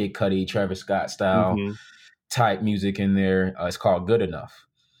Kid Cudi, Travis Scott style Mm-hmm. type music in there. It's called Good Enough.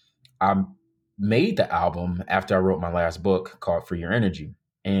 I made the album after I wrote my last book called For Your Energy.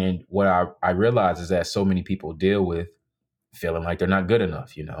 And what I realized is that so many people deal with feeling like they're not good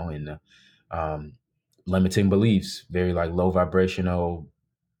enough, and um, limiting beliefs, very like low vibrational,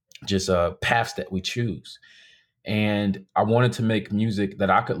 just paths that we choose. And I wanted to make music that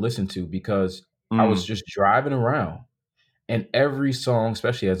I could listen to because I was just driving around and every song,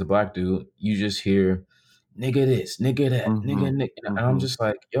 especially as a black dude, you just hear nigga this, nigga that, Mm-hmm. nigga. And I'm Mm-hmm. just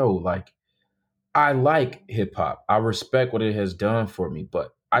like, yo, like, I like hip hop. I respect what it has done for me,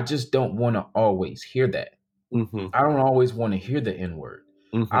 but I just don't want to always hear that. Mm-hmm. I don't always want to hear the N word.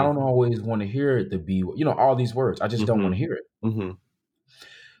 I Mm-hmm. don't always want to hear the B word, all these words. I just don't want to hear it. Mm-hmm.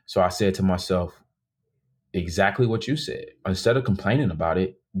 So I said to myself, exactly what you said. Instead of complaining about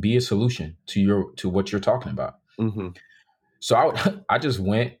it, be a solution to what you're talking about. Mm-hmm. So I just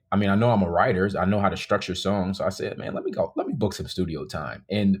went. I mean, I know I'm a writer. I know how to structure songs. So I said, man, let me book some studio time.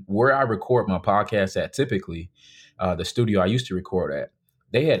 And where I record my podcast at, typically, the studio I used to record at,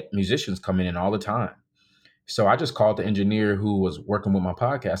 they had musicians coming in all the time. So I just called the engineer who was working with my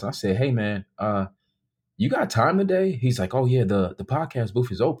podcast. And I said, hey, man, you got time today? He's like, oh yeah, the podcast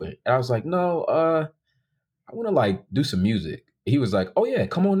booth is open. And I was like, no, I want to like do some music. He was like, oh yeah,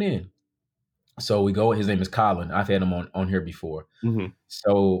 come on in. So we go. His name is Colin. I've had him on here before. Mm-hmm.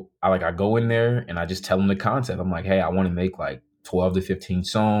 So I go in there and I just tell him the concept. I'm like, hey, I want to make like 12 to 15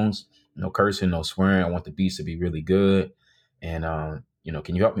 songs, no cursing, no swearing. I want the beats to be really good. And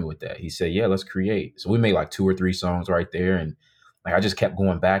can you help me with that? He said, yeah, let's create. So we made like 2 or 3 songs right there. And like I just kept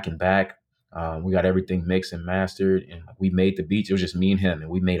going back and back. We got everything mixed and mastered and we made the beats. It was just me and him.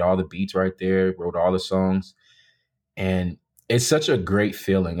 And we made all the beats right there, wrote all the songs. And it's such a great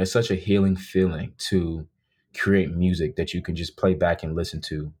feeling. It's such a healing feeling to create music that you can just play back and listen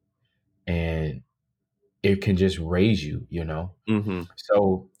to. And it can just raise you. Mm-hmm.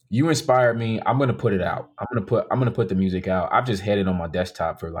 So you inspired me. I'm gonna put it out. I'm gonna put the music out. I've just had it on my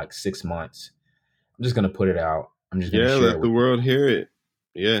desktop for like 6 months. I'm just gonna put it out. I'm just gonna Yeah, share let it the with world hear it.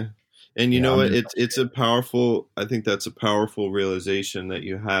 Yeah. And you Yeah, know I'm what? just It's a powerful, I think that's a powerful realization that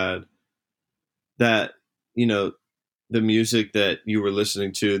you had, that, the music that you were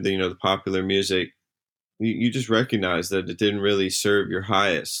listening to, the popular music, you just recognized that it didn't really serve your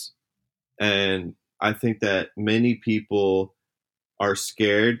highest. And I think that many people are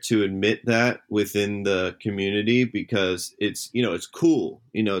scared to admit that within the community because it's cool,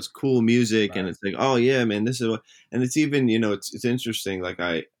 it's cool music, and Right. it's like, oh yeah, man, this is what. And it's even, it's interesting. Like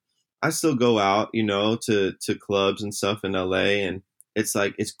I still go out, to clubs and stuff in LA, and it's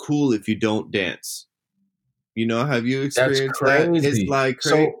like it's cool if you don't dance. Have you That's experienced that? It's crazy. like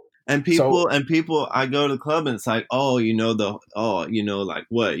crazy. So And so people, I go to the club and it's like, oh, like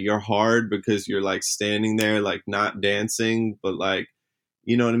what? You're hard because you're like standing there, like not dancing, but like,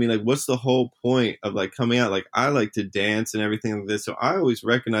 you know what I mean? Like, what's the whole point of like coming out? Like, I like to dance and everything like this. So I always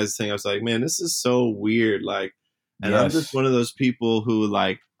recognize this thing. I was like, man, this is so weird. Like, and I'm just yes. one of those people who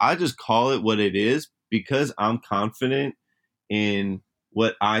like, I just call it what it is because I'm confident in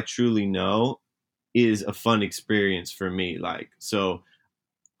what I truly know is a fun experience for me. Like, so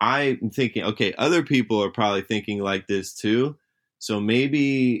I'm thinking, okay, other people are probably thinking like this too. So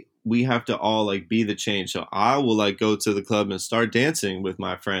maybe we have to all like be the change. So I will like go to the club and start dancing with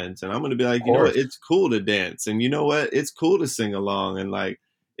my friends. And I'm going to be Of like, you know what? course. It's cool to dance. And you know what? It's cool to sing along. And like,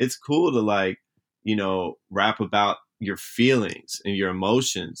 it's cool to like, rap about your feelings and your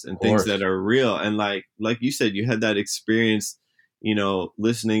emotions Of and things that course. are real. And like you said, you had that experience,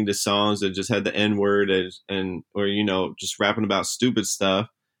 listening to songs that just had the N word or, just rapping about stupid stuff.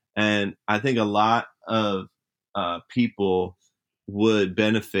 And I think a lot of people would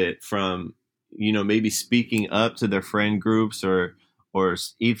benefit from, maybe speaking up to their friend groups or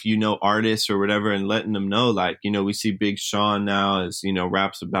if you know artists or whatever, and letting them know, like, we see Big Sean now as,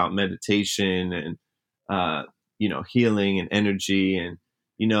 raps about meditation and, healing and energy. And,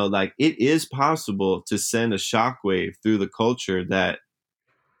 like, it is possible to send a shockwave through the culture that,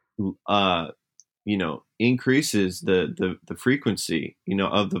 increases the frequency,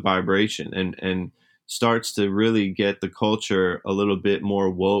 of the vibration, and starts to really get the culture a little bit more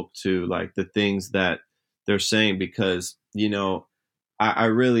woke to like the things that they're saying. Because, I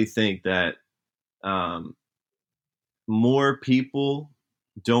really think that more people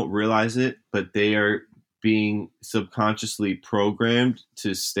don't realize it, but they are being subconsciously programmed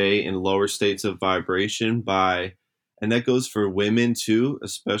to stay in lower states of vibration and that goes for women too,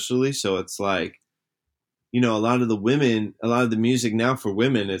 especially. So it's like, a lot of the music now for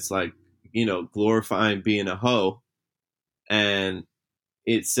women, it's like, glorifying being a hoe, and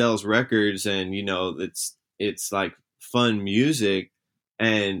it sells records, and, it's like fun music.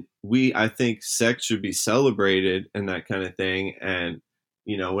 And I think sex should be celebrated and that kind of thing. And,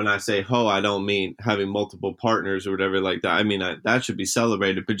 when I say hoe, I don't mean having multiple partners or whatever like that. I mean, that should be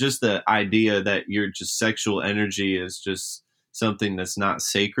celebrated, but just the idea that your just sexual energy is just something that's not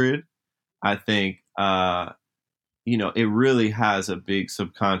sacred. I think, it really has a big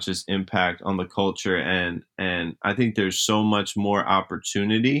subconscious impact on the culture. And I think there's so much more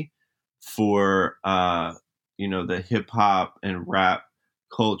opportunity for, the hip hop and rap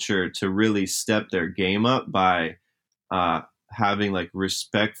culture to really step their game up by having like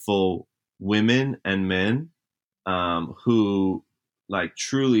respectful women and men who like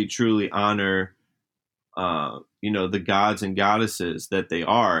truly honor the gods and goddesses that they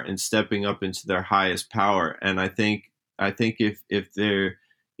are, and stepping up into their highest power. And I think if they're,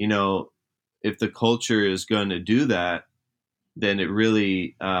 if the culture is going to do that, then it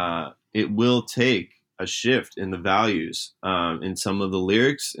really it will take a shift in the values, in some of the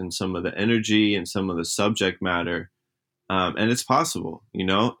lyrics, and some of the energy, and some of the subject matter. And it's possible,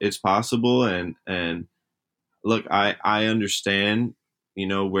 it's possible. And look, I understand,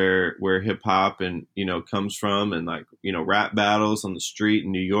 where hip hop and, comes from, and like, rap battles on the street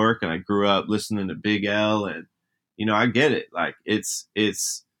in New York. And I grew up listening to Big L, and, I get it. Like it's,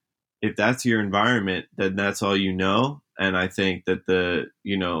 if that's your environment, then that's all you know. And I think that the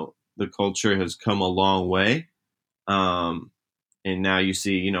culture has come a long way. And now you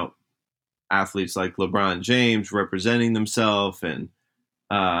see, athletes like LeBron James representing themselves, and,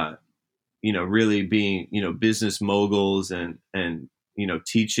 really being, business moguls, and,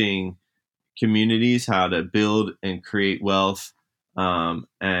 teaching communities how to build and create wealth,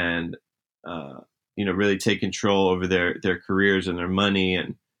 and, really take control over their careers and their money,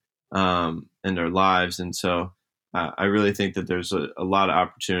 and their lives. And so I really think that there's a lot of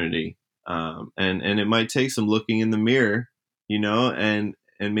opportunity, and it might take some looking in the mirror, and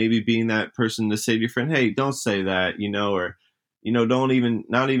maybe being that person to say to your friend, hey, don't say that, or,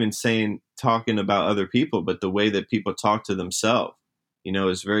 not even talking about other people, but the way that people talk to themselves,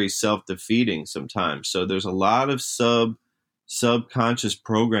 is very self-defeating sometimes. So there's a lot of subconscious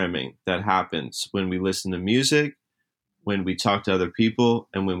programming that happens when we listen to music, when we talk to other people,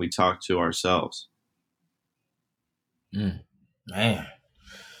 and when we talk to ourselves. Man.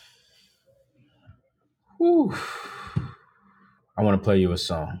 Whew. I want to play you a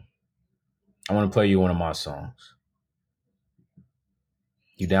song. I want to play you one of my songs.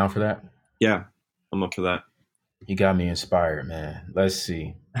 You down for that? Yeah, I'm up for that. You got me inspired, man. Let's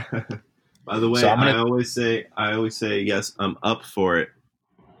see. By the way, so I always say, yes, I'm up for it.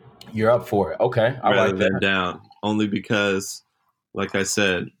 You're up for it. Okay. I rather than down. Only because, like I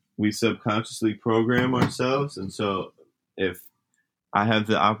said, we subconsciously program ourselves. And so if I have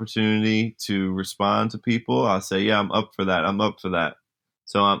the opportunity to respond to people, I'll say, yeah, I'm up for that. I'm up for that.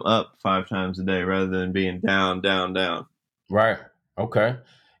 So I'm up 5 times a day rather than being down, down, down. Right. Okay.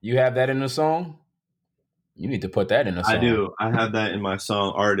 You have that in the song? You need to put that in the song. I do. I have that in my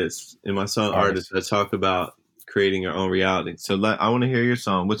song Artists. In my song Artists, I talk about creating your own reality. So I want to hear your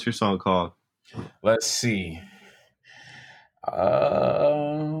song. What's your song called? Let's see.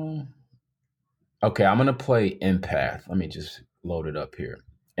 Okay, I'm going to play Empath. Let me just load it up here.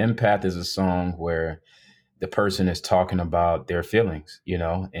 Empath is a song where the person is talking about their feelings,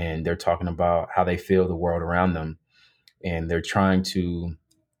 and they're talking about how they feel the world around them. And they're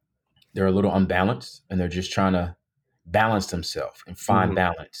a little unbalanced, and they're just trying to balance themselves and find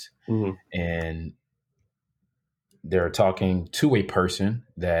balance. Mm-hmm. And they're talking to a person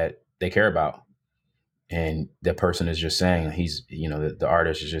that they care about. And the person is just saying, the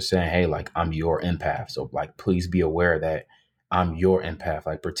artist is just saying, hey, like, I'm your empath. So like, please be aware that I'm your empath.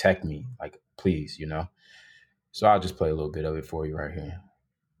 Like, protect me. Like, please, So I'll just play a little bit of it for you right here.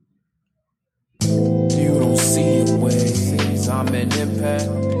 You don't see your ways, I'm an empath.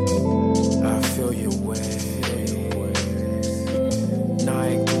 I feel your ways.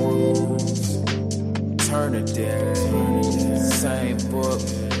 Night grooves, turn a day. Same book,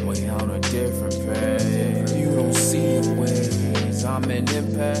 we on a different page. You don't see your ways, I'm an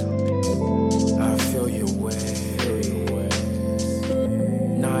empath. I feel your ways.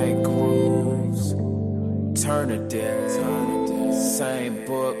 Night grooves, turn a day. Same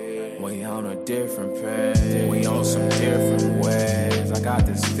book. We on a different page. We on some different ways. I got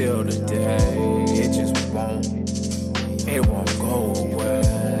this feel today. It just won't go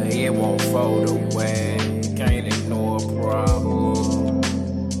away. It won't fold away. Can't ignore a problem.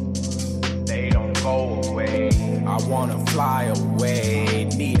 They don't go away. I wanna fly away.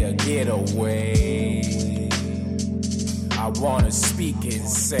 Need a getaway. I wanna speak and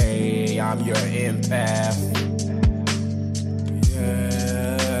say I'm your empath.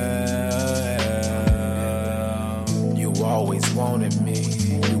 Always wanted me,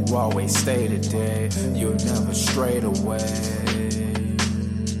 you always stayed today. You never strayed away.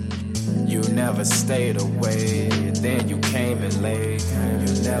 You never stayed away. And then you came in late.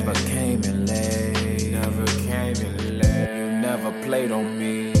 You never came in late. Never came in late. You never played on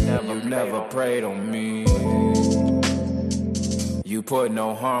me. You never prayed on me. You put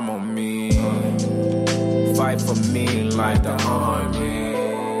no harm on me. Fight for me like the army.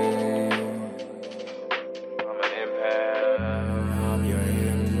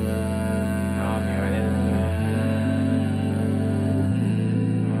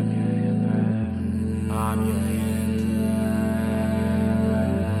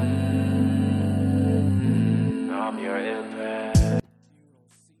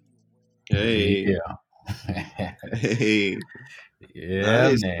 Hey. Yeah. Hey. Yeah,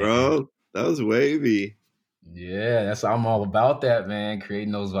 Nice, man. bro. That was wavy. Yeah, I'm all about that, man.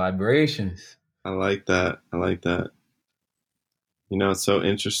 Creating those vibrations. I like that. You know, it's so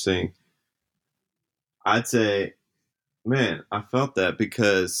interesting. I'd say, man, I felt that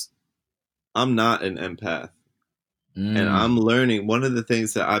because I'm not an empath. And I'm learning. One of the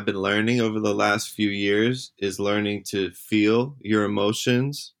things that I've been learning over the last few years is learning to feel your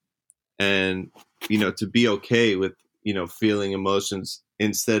emotions and, you know, to be okay with, you know, feeling emotions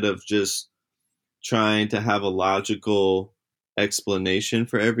instead of just trying to have a logical explanation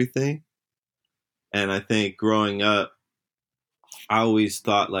for everything. And I think growing up, I always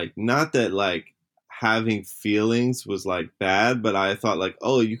thought like, not that like having feelings was like bad, but I thought like,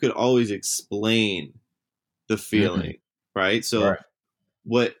 oh, you could always explain the feeling, right? So Right.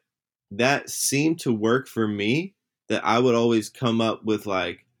 what that seemed to work for me, that I would always come up with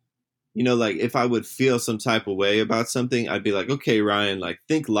like, you know, like if I would feel some type of way about something, I'd be like, okay, Ryan, like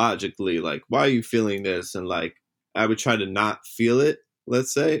think logically, like why are you feeling this? And like I would try to not feel it,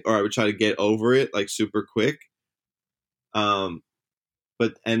 let's say, or I would try to get over it like super quick.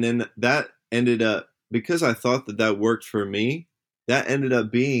 But and then that ended up, because I thought that that worked for me, that ended up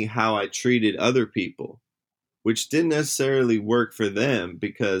being how I treated other people, which didn't necessarily work for them,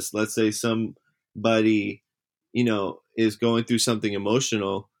 because let's say somebody, you know, is going through something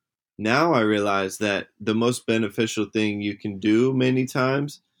emotional. Now I realize that the most beneficial thing you can do many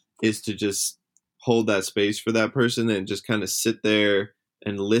times is to just hold that space for that person and just kind of sit there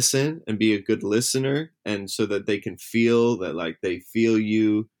and listen and be a good listener, and so that they can feel that, like they feel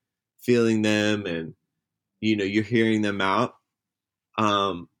you feeling them, and you know you're hearing them out.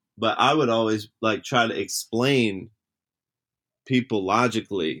 But I would always like try to explain people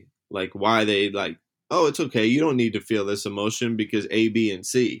logically, like why they like, oh, it's okay, you don't need to feel this emotion because A, B, and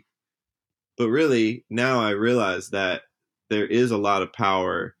C. But really, now I realize that there is a lot of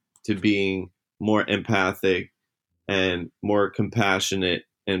power to being more empathic and more compassionate,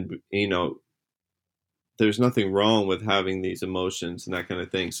 and you know, there's nothing wrong with having these emotions and that kind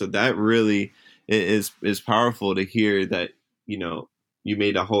of thing. So that really is powerful to hear that, you know, you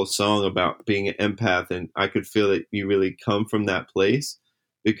made a whole song about being an empath, and I could feel that you really come from that place,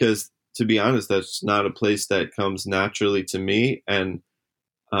 because to be honest, that's not a place that comes naturally to me, and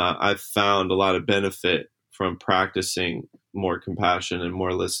I've found a lot of benefit from practicing more compassion and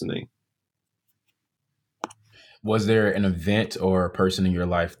more listening. Was there an event or a person in your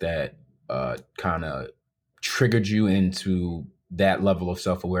life that kind of triggered you into that level of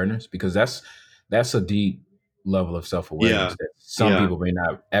self-awareness? Because that's a deep level of self-awareness Yeah, that some yeah, people may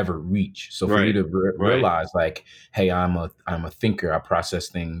not ever reach. So for you right, to right. realize like, hey, I'm a thinker. I process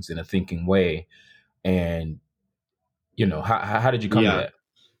things in a thinking way. And you know, how did you come to Yeah, that?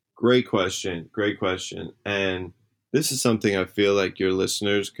 great question. Great question. And this is something I feel like your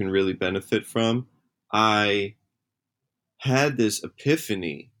listeners can really benefit from. I had this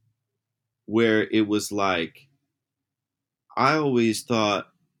epiphany where it was like, I always thought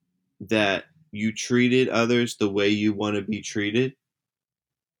that you treated others the way you want to be treated.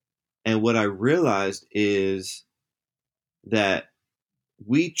 And what I realized is that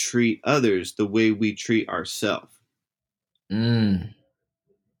we treat others the way we treat ourselves. Mm.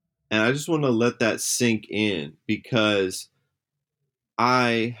 And I just want to let that sink in, because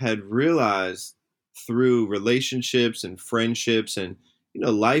I had realized through relationships and friendships, and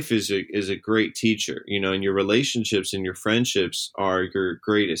life is a great teacher, and your relationships and your friendships are your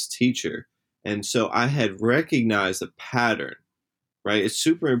greatest teacher. And so I had recognized a pattern, right? It's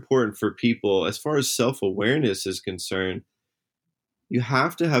super important for people, as far as self-awareness is concerned. You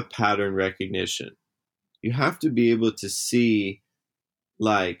have to have pattern recognition. You have to be able to see,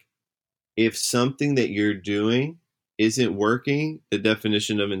 like, if something that you're doing isn't working. The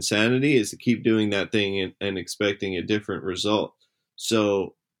definition of insanity is to keep doing that thing and expecting a different result.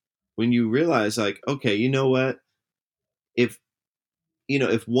 So when you realize, like, okay, you know what? If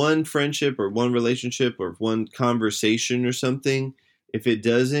one friendship or one relationship or one conversation or something, if it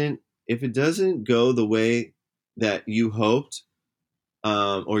doesn't go the way that you hoped,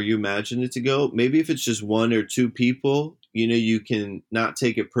 or you imagined it to go, maybe if it's just one or two people, you can not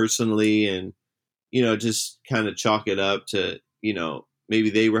take it personally, and just kind of chalk it up to, maybe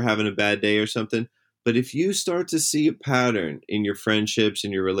they were having a bad day or something. But if you start to see a pattern in your friendships,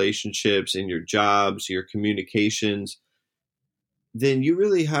 in your relationships, in your jobs, your communications, then you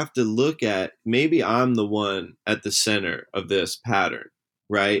really have to look at, maybe I'm the one at the center of this pattern,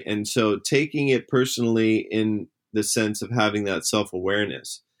 right? And so taking it personally in the sense of having that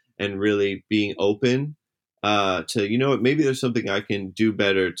self-awareness and really being open to, what, maybe there's something I can do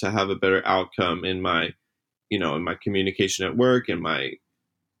better to have a better outcome in my, in my communication at work, and my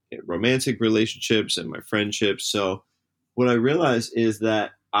romantic relationships and my friendships. So what I realized is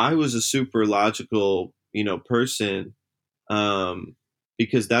that I was a super logical, person,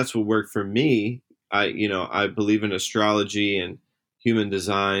 because that's what worked for me. I believe in astrology and human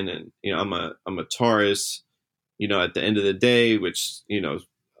design, and I'm a Taurus. At the end of the day, which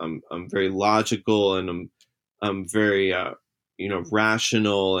I'm very logical, and I'm very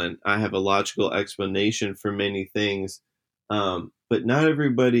rational, and I have a logical explanation for many things. But not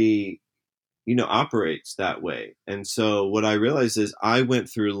everybody operates that way. And so what I realized is I went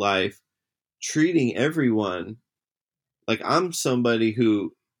through life treating everyone like I'm somebody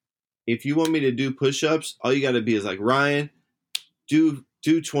who, if you want me to do push-ups, all you got to be is like, Ryan, do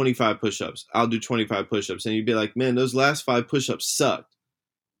 25 push-ups. I'll do 25 push-ups. And you'd be like, man, those last 5 push-ups sucked.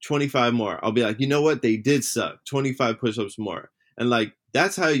 25 more. I'll be like, you know what? They did suck. 25 push-ups more. And like,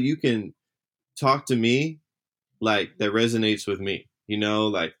 that's how you can talk to me, like, that resonates with me,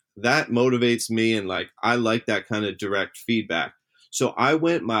 like that motivates me. And like, I like that kind of direct feedback. So I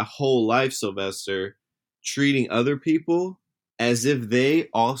went my whole life, Sylvester, treating other people as if they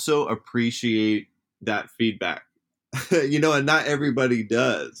also appreciate that feedback, and not everybody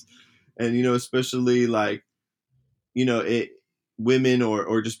does. And, especially like, women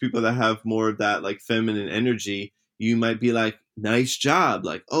or just people that have more of that like feminine energy, you might be like, nice job.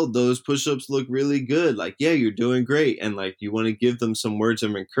 Like, oh, those push-ups look really good. Like, yeah, you're doing great. And like, you want to give them some words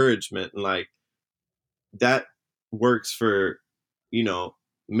of encouragement. And like, that works for,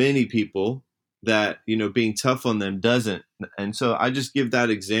 many people that, being tough on them doesn't. And so I just give that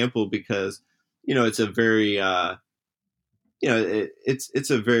example because, it's a very, it's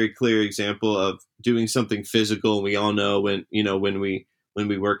a very clear example of doing something physical. And we all know when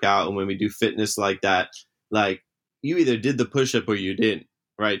we work out and when we do fitness like that, like, you either did the push-up or you didn't,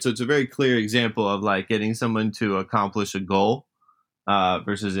 right? So it's a very clear example of like getting someone to accomplish a goal,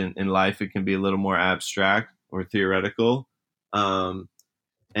 versus in life, it can be a little more abstract or theoretical.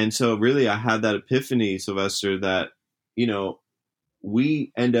 And so really I had that epiphany, Sylvester, that,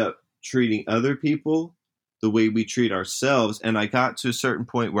 we end up treating other people the way we treat ourselves. And I got to a certain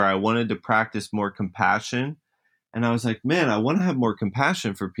point where I wanted to practice more compassion. And I was like, man, I want to have more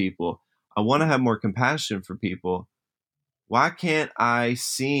compassion for people. I want to have more compassion for people. Why can't I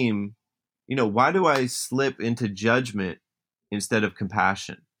seem, why do I slip into judgment instead of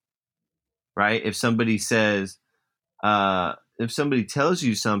compassion? Right? If somebody says, if somebody tells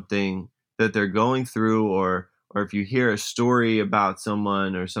you something that they're going through, or if you hear a story about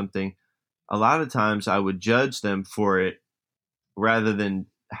someone or something, a lot of times I would judge them for it rather than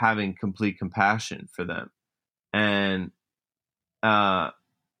having complete compassion for them. And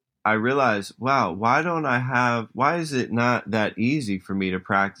I realized, wow, why is it not that easy for me to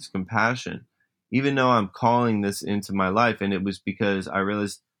practice compassion, even though I'm calling this into my life? And it was because I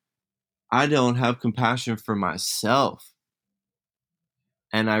realized I don't have compassion for myself.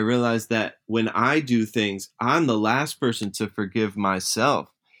 And I realized that when I do things, I'm the last person to forgive myself.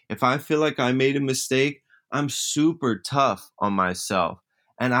 If I feel like I made a mistake, I'm super tough on myself.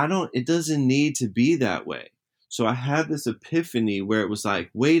 And it doesn't need to be that way. So I had this epiphany where it was like,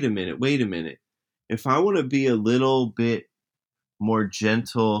 wait a minute. If I want to be a little bit more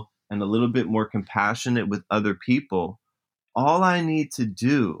gentle and a little bit more compassionate with other people, all I need to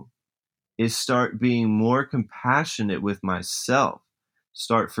do is start being more compassionate with myself,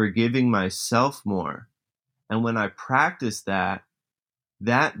 start forgiving myself more. And when I practice that,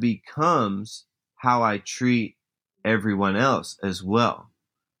 that becomes how I treat everyone else as well.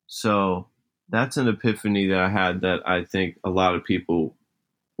 So that's an epiphany that I had that I think a lot of people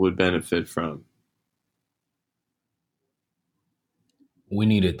would benefit from. We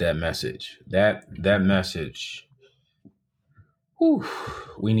needed that message. That message. Whew,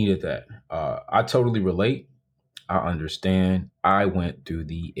 we needed that. I totally relate. I understand. I went through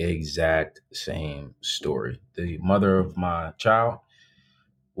the exact same story. The mother of my child,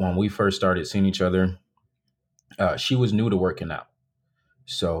 when we first started seeing each other, she was new to working out.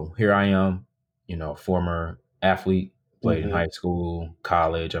 So here I am, former athlete, played in high school,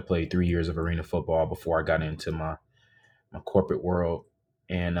 college. I played 3 years of arena football before I got into my corporate world.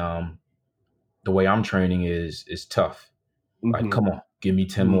 And the way I'm training is tough. Like, come on, give me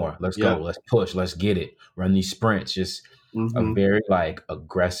 10 more. Let's go. Let's push. Let's get it. Run these sprints. Just a very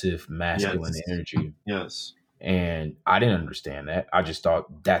aggressive masculine energy. Yes. And I didn't understand that. I just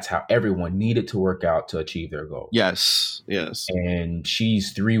thought that's how everyone needed to work out to achieve their goal. Yes. And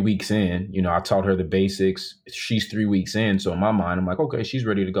she's 3 weeks in. I taught her the basics. She's 3 weeks in. So in my mind, I'm like, okay, she's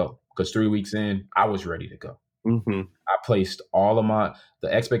ready to go. Because 3 weeks in, I was ready to go. I placed all of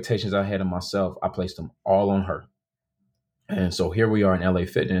the expectations I had of myself, I placed them all on her. And so here we are in LA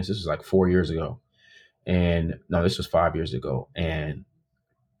Fitness. This was like 4 years ago. And no, this was 5 years ago. And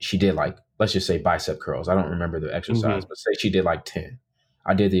she did let's just say bicep curls. I don't remember the exercise, but say she did 10.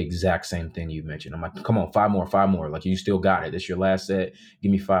 I did the exact same thing you mentioned. I'm like, come on, 5 more. Like, you still got it. This is your last set.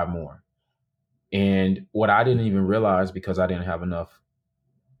 Give me 5 more. And what I didn't even realize, because I didn't have enough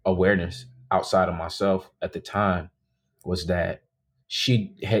awareness outside of myself at the time, was that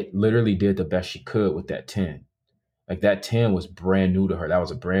she had literally did the best she could with that 10. Like, that 10 was brand new to her. That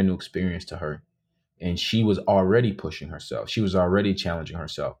was a brand new experience to her. And she was already pushing herself. She was already challenging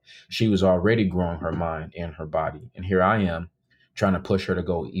herself. She was already growing her mind and her body. And here I am trying to push her to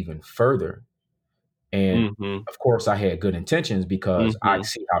go even further. And of course, I had good intentions, because I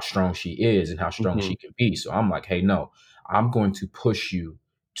see how strong she is and how strong she can be. So I'm like, hey, no, I'm going to push you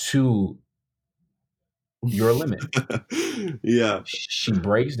to your limit. Yeah. She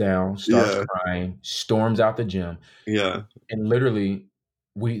breaks down, starts crying, storms out the gym. Yeah. And literally,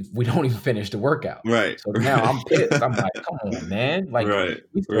 we don't even finish the workout. Right. So now I'm pissed. I'm like, come on, man. Like,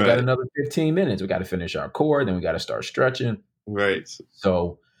 we still got another 15 minutes. We got to finish our core. Then we got to start stretching. Right.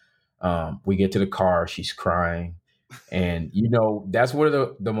 So we get to the car. She's crying. And, that's one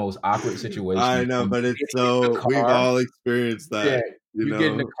of the most awkward situations. I know, but it's we've all experienced that. Yeah. You get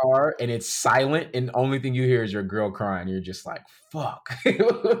in the car and it's silent, and the only thing you hear is your girl crying. You're just like, fuck.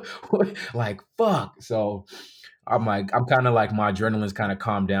 Like, fuck. So I'm kind of like, my adrenaline's kind of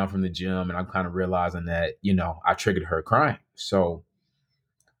calmed down from the gym, and I'm kind of realizing that, I triggered her crying. So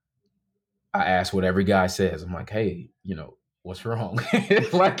I asked what every guy says. I'm like, hey, what's wrong?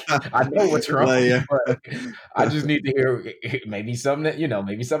 Like, I know what's wrong, but I just need to hear maybe something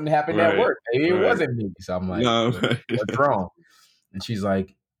happened at work. Maybe it wasn't me. So I'm like, no. What's wrong? And she's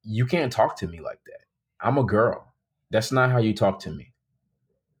like, you can't talk to me like that. I'm a girl. That's not how you talk to me.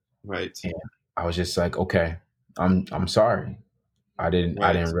 Right. And I was just like, okay, I'm sorry. I didn't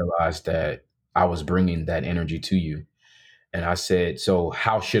realize that I was bringing that energy to you. And I said, so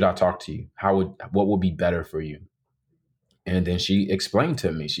how should I talk to you? What would be better for you? And then she explained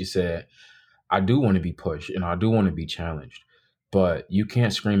to me, she said, I do want to be pushed and I do want to be challenged, but you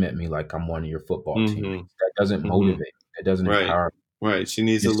can't scream at me like I'm one of your football teammates. That doesn't motivate. That doesn't empower. Right. She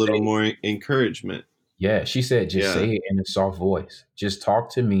needs a little more encouragement. Yeah. She said, just say it in a soft voice. Just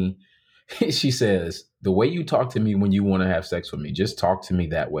talk to me. She says, the way you talk to me when you want to have sex with me, just talk to me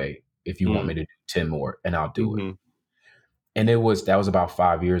that way. If you want me to do 10 more, and I'll do it. And that was about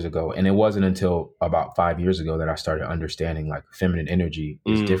 5 years ago. And it wasn't until about 5 years ago that I started understanding, like, feminine energy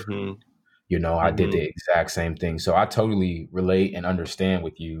is different. I did the exact same thing. So I totally relate and understand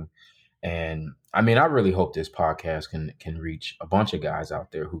with you. And I mean, I really hope this podcast can reach a bunch of guys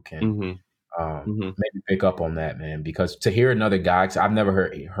out there who can maybe pick up on that, man. Because to hear another guy, I've never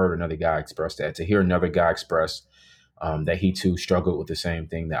heard another guy express that. To hear another guy express that he too struggled with the same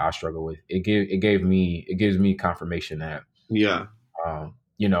thing that I struggle with, it gives me confirmation that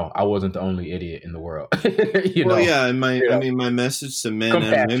I wasn't the only idiot in the world. Well, yeah, and You know, my message to men and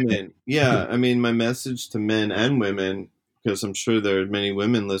compassionate. women, yeah, I mean, my message to men and women, because I'm sure there are many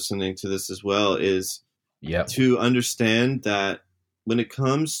women listening to this as well, is Yep. to understand that when it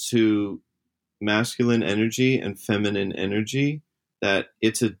comes to masculine energy and feminine energy, that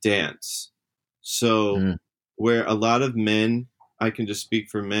it's a dance. So Mm, where a lot of men, I can just speak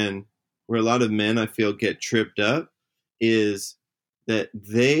for men, where a lot of men I feel get tripped up is that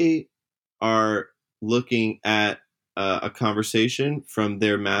they are looking at a conversation from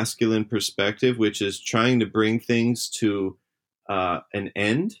their masculine perspective, which is trying to bring things to an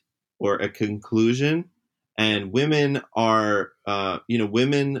end or a conclusion. And women are,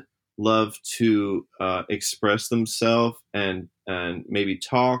 women love to express themselves and maybe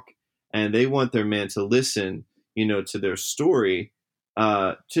talk, and they want their man to listen, to their story,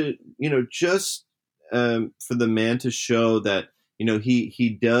 to just for the man to show that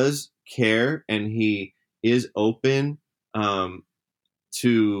he does care and he is open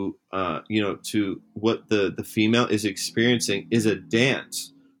to what the female is experiencing is a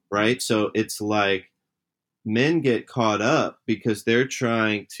dance, right? So it's like men get caught up because they're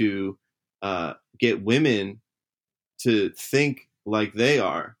trying to get women to think like they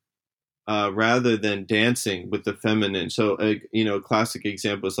are, rather than dancing with the feminine. So, a classic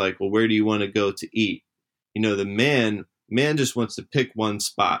example is like, well, where do you want to go to eat? The man just wants to pick one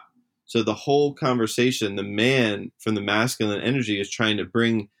spot. So the whole conversation, the man from the masculine energy is trying to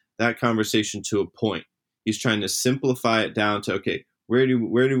bring that conversation to a point. He's trying to simplify it down to, okay, where do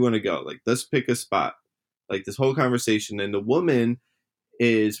we want to go? Like, let's pick a spot. Like this whole conversation, and the woman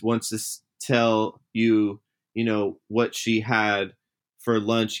wants to tell you, what she had for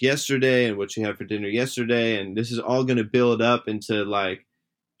lunch yesterday and what she had for dinner yesterday, and this is all going to build up into like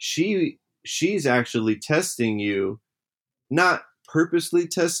she's actually testing you, not purposely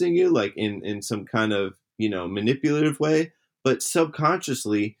testing you like in some kind of manipulative way, but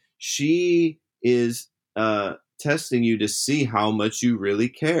subconsciously she is testing you to see how much you really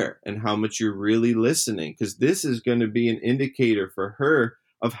care and how much you're really listening, because this is going to be an indicator for her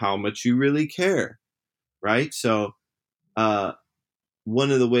of how much you really care, right? So uh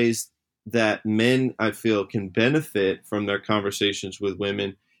one of the ways that men I feel can benefit from their conversations with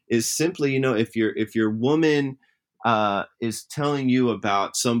women is simply, if your woman is telling you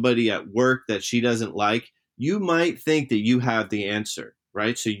about somebody at work that she doesn't like, you might think that you have the answer,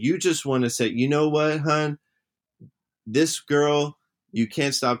 right? So you just want to say, you know what, hun, this girl, you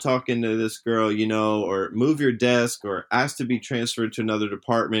can't stop talking to this girl, or move your desk or ask to be transferred to another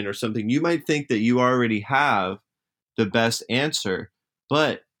department or something. You might think that you already have the best answer.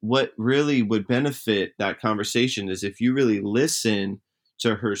 But what really would benefit that conversation is if you really listen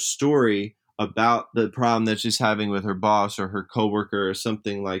to her story about the problem that she's having with her boss or her coworker or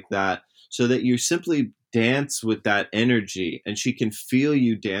something like that, so that you simply dance with that energy and she can feel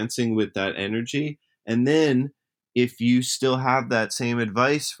you dancing with that energy. And then if you still have that same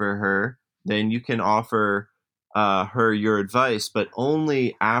advice for her, then you can offer her your advice, but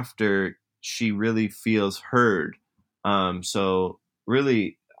only after she really feels heard. So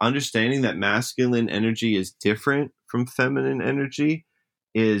really understanding that masculine energy is different from feminine energy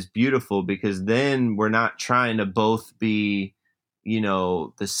is beautiful, because then we're not trying to both be,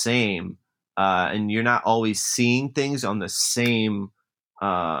 the same. And you're not always seeing things on the same,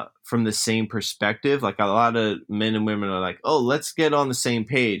 from the same perspective. Like a lot of men and women are like, oh, let's get on the same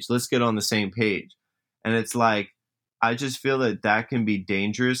page. Let's get on the same page. And it's like, I just feel that can be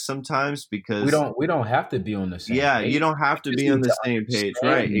dangerous sometimes, we because don't have to be on the same yeah, you page. don't have to We just be on need the to same page.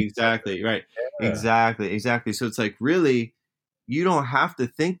 understand Right. each Exactly. Right. other. Exactly. So it's like, really, you don't have to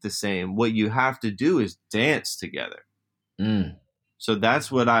think the same. What you have to do is dance together. Yeah. So that's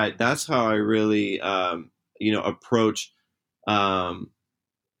how I really, approach, um,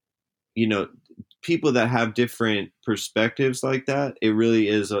 you know, people that have different perspectives like that. It really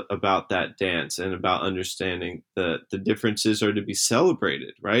is about that dance and about understanding the differences are to be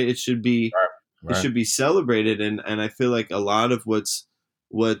celebrated, right? It Right. should be celebrated. And I feel like a lot of what's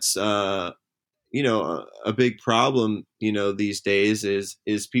a big problem, these days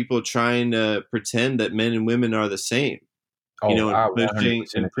is people trying to pretend that men and women are the same, Oh, and I pushing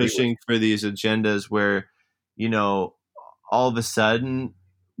 100% and agree with pushing for these agendas where, you know, all of a sudden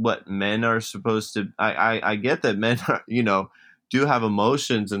what men are supposed to, I get that men are, do have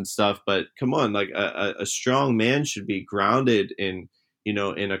emotions and stuff, but come on, like a strong man should be grounded in,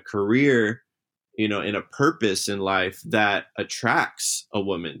 in a career, in a purpose in life that attracts a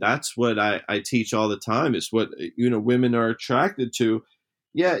woman. That's what I teach all the time, is what, women are attracted to.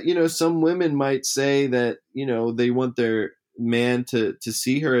 Yeah, some women might say that, they want man to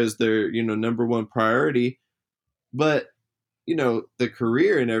see her as their, you know, number one priority. But, you know, the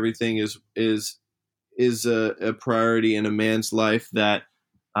career and everything is a priority in a man's life that,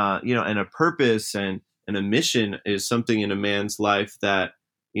 you know, and a purpose and a mission is something in a man's life that,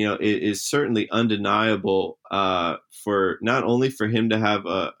 you know, is certainly undeniable, for not only for him to have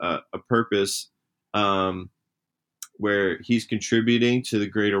a purpose, where he's contributing to the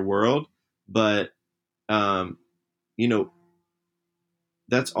greater world, but, you know,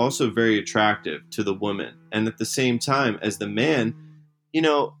 that's also very attractive to the woman. And at the same time, as the man, you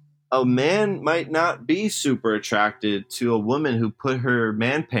know, a man might not be super attracted to a woman who put her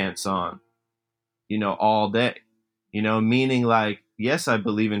man pants on, you know, all day, you know, meaning like, yes, I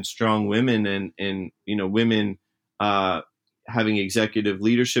believe in strong women and you know, women, having executive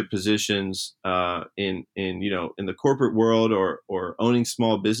leadership positions, in, you know, in the corporate world or owning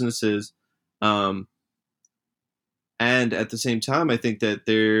small businesses. And at the same time, I think that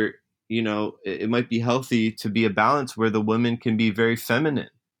there, you know, it might be healthy to be a balance where the woman can be very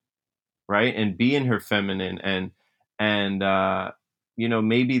feminine, right, and be in her feminine, and you know,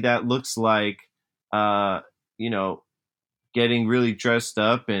 maybe that looks like, you know, getting really dressed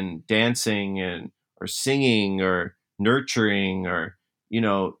up and dancing and or singing or nurturing or, you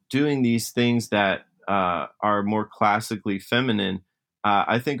know, doing these things that, are more classically feminine,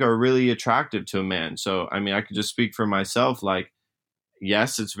 I think are really attractive to a man. So, I mean, I could just speak for myself. Like,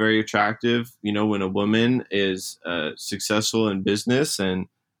 yes, it's very attractive, you know, when a woman is, successful in business and,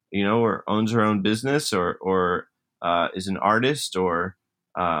 you know, or owns her own business or is an artist or,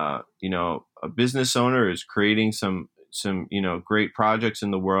 you know, a business owner is creating some, you know, great projects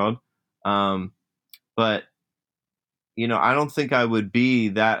in the world. But, you know, I don't think I would be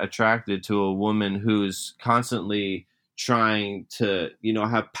that attracted to a woman who's constantly trying to, you know,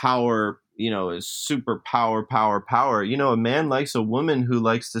 have power, you know, is super power. You know, a man likes a woman who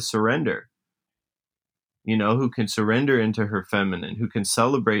likes to surrender, you know, who can surrender into her feminine, who can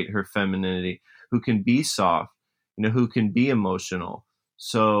celebrate her femininity, who can be soft, you know, who can be emotional.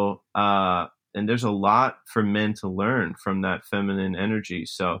 So, and there's a lot for men to learn from that feminine energy.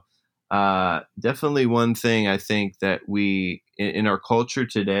 So, definitely one thing I think that we, in our culture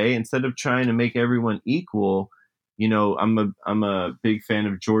today, instead of trying to make everyone equal, you know, I'm a big fan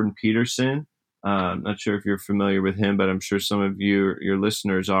of Jordan Peterson. I'm not sure if you're familiar with him, but I'm sure some of your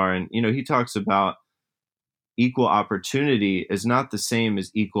listeners are. And, you know, he talks about equal opportunity is not the same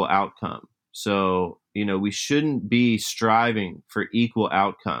as equal outcome. So, you know, we shouldn't be striving for equal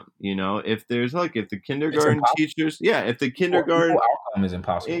outcome. You know, if there's like, if the kindergarten teachers, yeah, if the kindergarten outcome is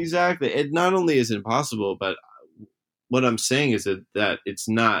impossible. Exactly. It not only is impossible, but what I'm saying is that it's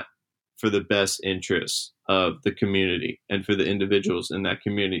not for the best interests of the community and for the individuals in that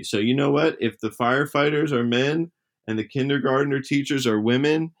community. So, you know what? If the firefighters are men and the kindergartner teachers are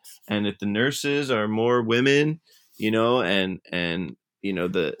women, and if the nurses are more women, you know, and you know,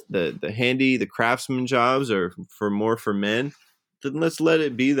 the craftsman jobs are more for men, then let's let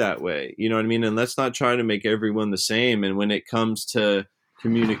it be that way. You know what I mean? And let's not try to make everyone the same. And when it comes to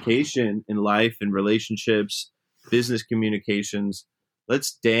communication in life and relationships, business communications,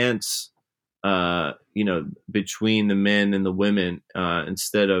 let's dance, you know, between the men and the women,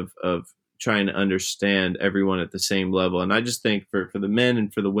 instead of trying to understand everyone at the same level. And I just think for the men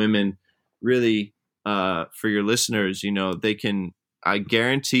and for the women, really, for your listeners, you know, I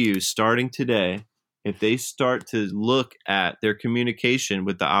guarantee you, starting today, if they start to look at their communication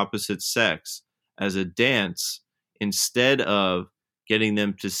with the opposite sex as a dance, instead of getting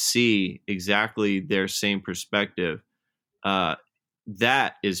them to see exactly their same perspective,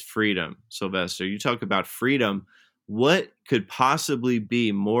 that is freedom. Sylvester, you talk about freedom. What could possibly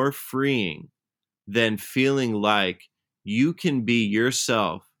be more freeing than feeling like you can be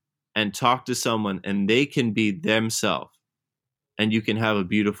yourself and talk to someone and they can be themselves and you can have a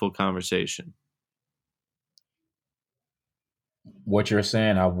beautiful conversation? What you're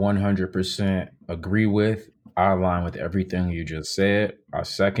saying, I 100% agree with. I align with everything you just said. I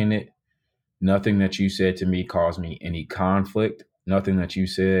second it. Nothing that you said to me caused me any conflict. Nothing that you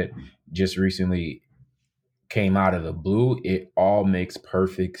said just recently came out of the blue. It all makes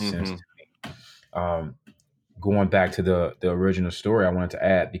perfect sense to me. Going back to the original story, I wanted to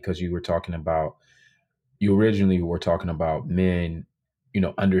add, because you originally were talking about men, you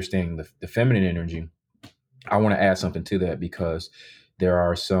know, understanding the feminine energy. I want to add something to that, because there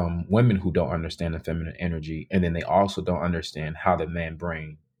are some women who don't understand the feminine energy, and then they also don't understand how the man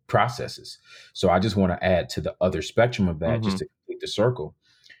brain processes. So I just want to add to the other spectrum of that, just to complete the circle.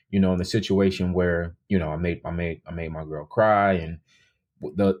 You know, in the situation where, you know, I made my girl cry, and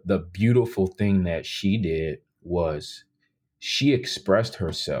the beautiful thing that she did was she expressed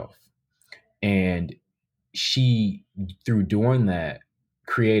herself, and she, through doing that,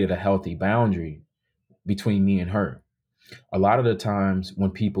 created a healthy boundary between me and her. A lot of the times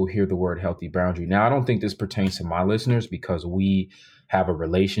when people hear the word healthy boundary, now I don't think this pertains to my listeners because we have a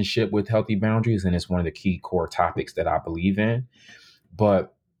relationship with healthy boundaries and it's one of the key core topics that I believe in.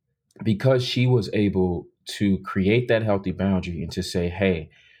 But because she was able to create that healthy boundary and to say, hey,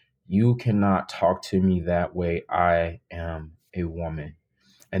 you cannot talk to me that way. I am a woman.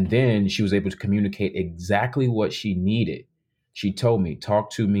 And then she was able to communicate exactly what she needed. She told me,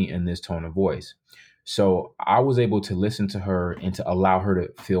 talk to me in this tone of voice. So I was able to listen to her and to allow her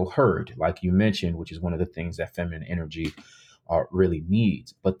to feel heard, like you mentioned, which is one of the things that feminine energy really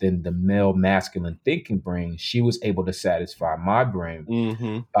needs. But then the male masculine thinking brain, she was able to satisfy my brain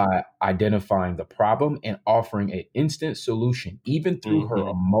Mm-hmm. by identifying the problem and offering an instant solution, even through her Mm-hmm.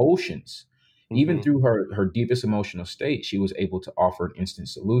 emotions, even Mm-hmm. through her deepest emotional state. She was able to offer an instant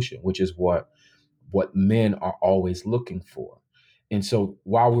solution, which is what men are always looking for. And so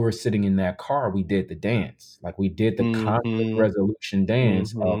while we were sitting in that car, we did the dance, like we did the conflict Mm-hmm. resolution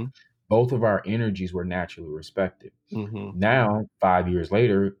dance of Mm-hmm. both of our energies were naturally respected. Mm-hmm. Now, 5 years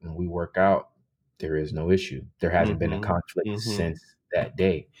later, when we work out, there is no issue. There hasn't been a Mm-hmm. conflict Mm-hmm. since that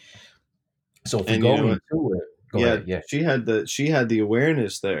day. So if we And you go know what? into it, go Yeah, ahead. Yeah. she had the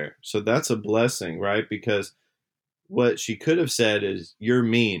awareness there. So that's a blessing, right? Because what she could have said is, "You're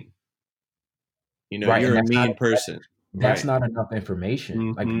mean. Right. And You're a mean person." that's Right. not enough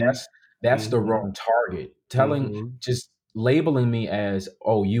information. Like Mm-hmm. that's the Mm-hmm. wrong target. Telling Mm-hmm. just labeling me as,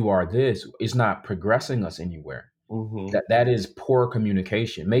 oh, you are this is not progressing us anywhere. Mm-hmm. That is poor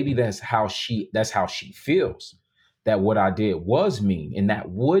communication. Maybe that's how she feels. That what I did was mean, and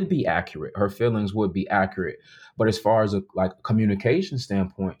that would be accurate. Her feelings would be accurate. But as far as a like communication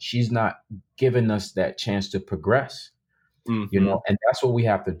standpoint, she's not giving us that chance to progress. Mm-hmm. And that's what we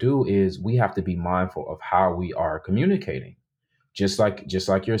have to do is we have to be mindful of how we are communicating. Just like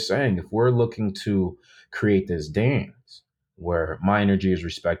you're saying, if we're looking to create this dance where my energy is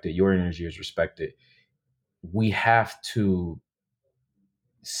respected, your energy is respected, we have to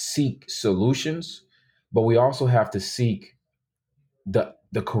seek solutions, but we also have to seek the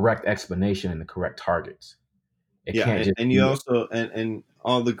correct explanation and the correct targets. It Yeah, can't just and you be also and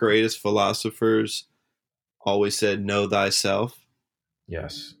all the greatest philosophers always said, "Know thyself."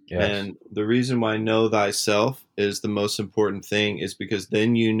 yes, yes, And the reason why know thyself is the most important thing is because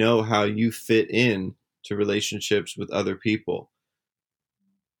then you know how you fit in to relationships with other people.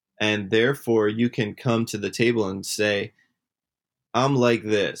 And therefore you can come to the table and say, I'm like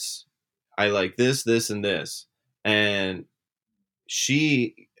this. I like this, this, and this. And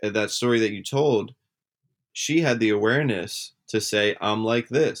that story that you told, she had the awareness to say, I'm like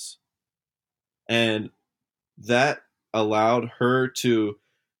this. And that allowed her to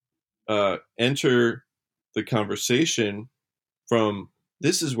enter the conversation from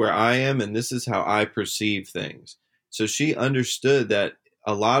this is where I am and this is how I perceive things. So she understood that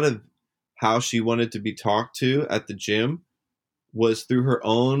a lot of how she wanted to be talked to at the gym was through her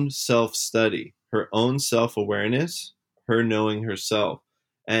own self study, her own self awareness, her knowing herself.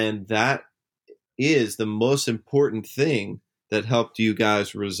 And that is the most important thing that helped you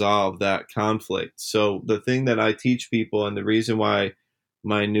guys resolve that conflict. So, the thing that I teach people, and the reason why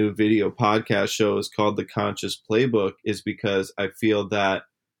my new video podcast show is called The Conscious Playbook, is because I feel that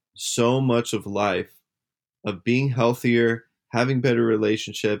so much of life, of being healthier, having better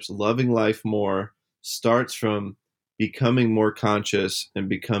relationships, loving life more, starts from becoming more conscious and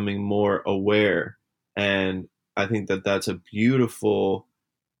becoming more aware. And I think that that's a beautiful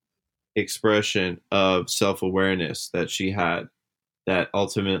expression of self awareness that she had that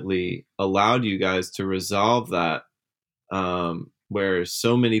ultimately allowed you guys to resolve that. Where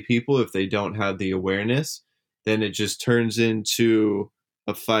so many people, if they don't have the awareness, then it just turns into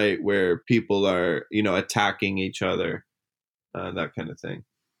a fight where people are, attacking each other, that kind of thing.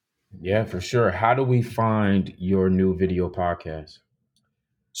 yeah, for sure. How do we find your new video podcast?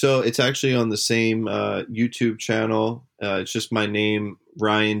 So it's actually on the same YouTube channel. It's just my name,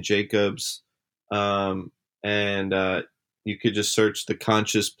 Ryan Jacobs. And you could just search The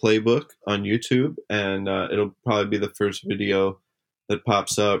Conscious Playbook on YouTube, and it'll probably be the first video that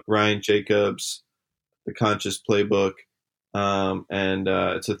pops up. Ryan Jacobs, The Conscious Playbook. And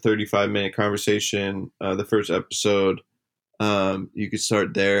it's a 35-minute conversation. The first episode, you could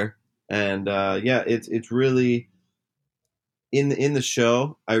start there. And yeah, it's really in the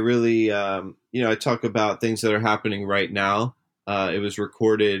show, I really, I talk about things that are happening right now. It was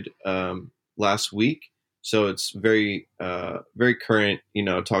recorded last week, So it's very, very current.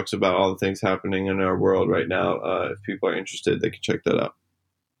 It talks about all the things happening in our world right now. If people are interested, they can check that out.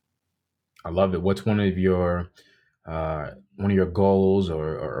 I love it. What's one of your goals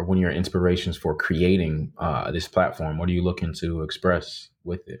or one of your inspirations for creating this platform? What are you looking to express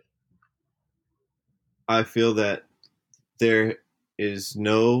with it? I feel that there is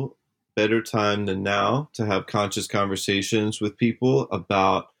no better time than now to have conscious conversations with people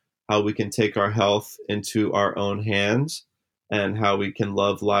about how we can take our health into our own hands and how we can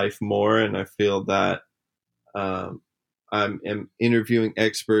love life more. And I feel that I'm interviewing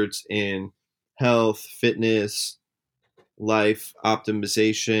experts in health, fitness, life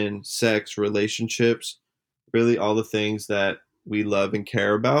optimization, sex, relationships, really all the things that we love and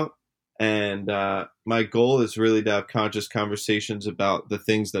care about. And my goal is really to have conscious conversations about the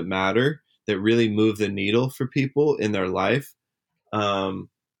things that matter, that really move the needle for people in their life.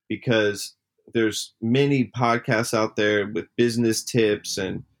 Because there's many podcasts out there with business tips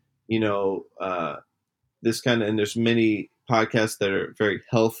and, and there's many podcasts that are very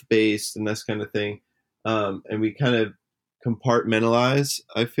health based and this kind of thing. And we kind of compartmentalize,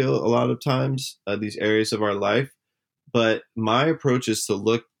 I feel, a lot of times these areas of our life. But my approach is to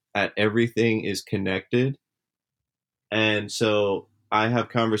look at everything is connected. And so I have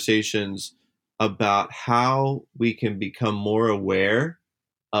conversations about how we can become more aware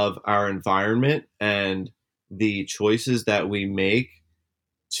of our environment and the choices that we make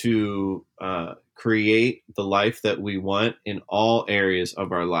to create the life that we want in all areas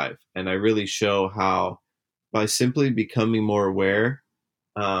of our life. And I really show how by simply becoming more aware,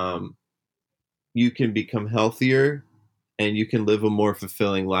 you can become healthier and you can live a more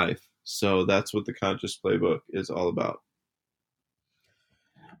fulfilling life. So that's what the Conscious Playbook is all about.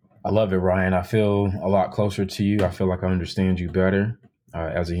 I love it, Ryan. I feel a lot closer to you. I feel like I understand you better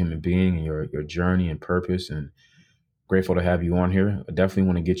as a human being and your journey and purpose, and grateful to have you on here. I definitely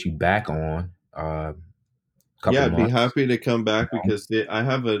want to get you back on. I'd be happy to come back because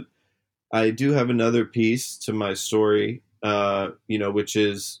I do have another piece to my story, which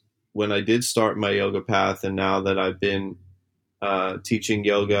is when I did start my yoga path, and now that I've been teaching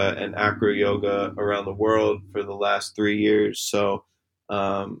yoga and acro yoga around the world for the last 3 years. So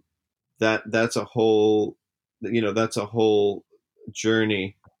that's a whole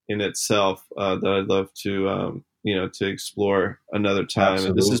journey in itself that I'd love to to explore another time. Absolutely,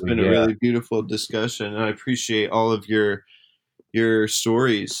 and this has been a really beautiful discussion, and I appreciate all of your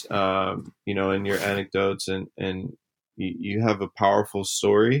stories, and your anecdotes, and you have a powerful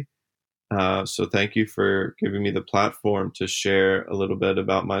story. So thank you for giving me the platform to share a little bit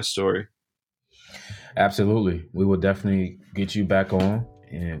about my story. Absolutely. We will definitely get you back on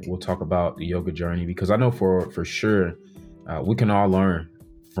and we'll talk about the yoga journey, because I know for sure we can all learn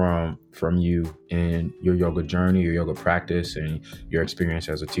from you and your yoga journey, your yoga practice, and your experience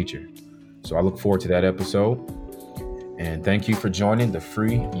as a teacher. So I look forward to that episode. And thank you for joining the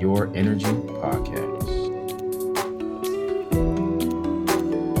Free Your Energy podcast.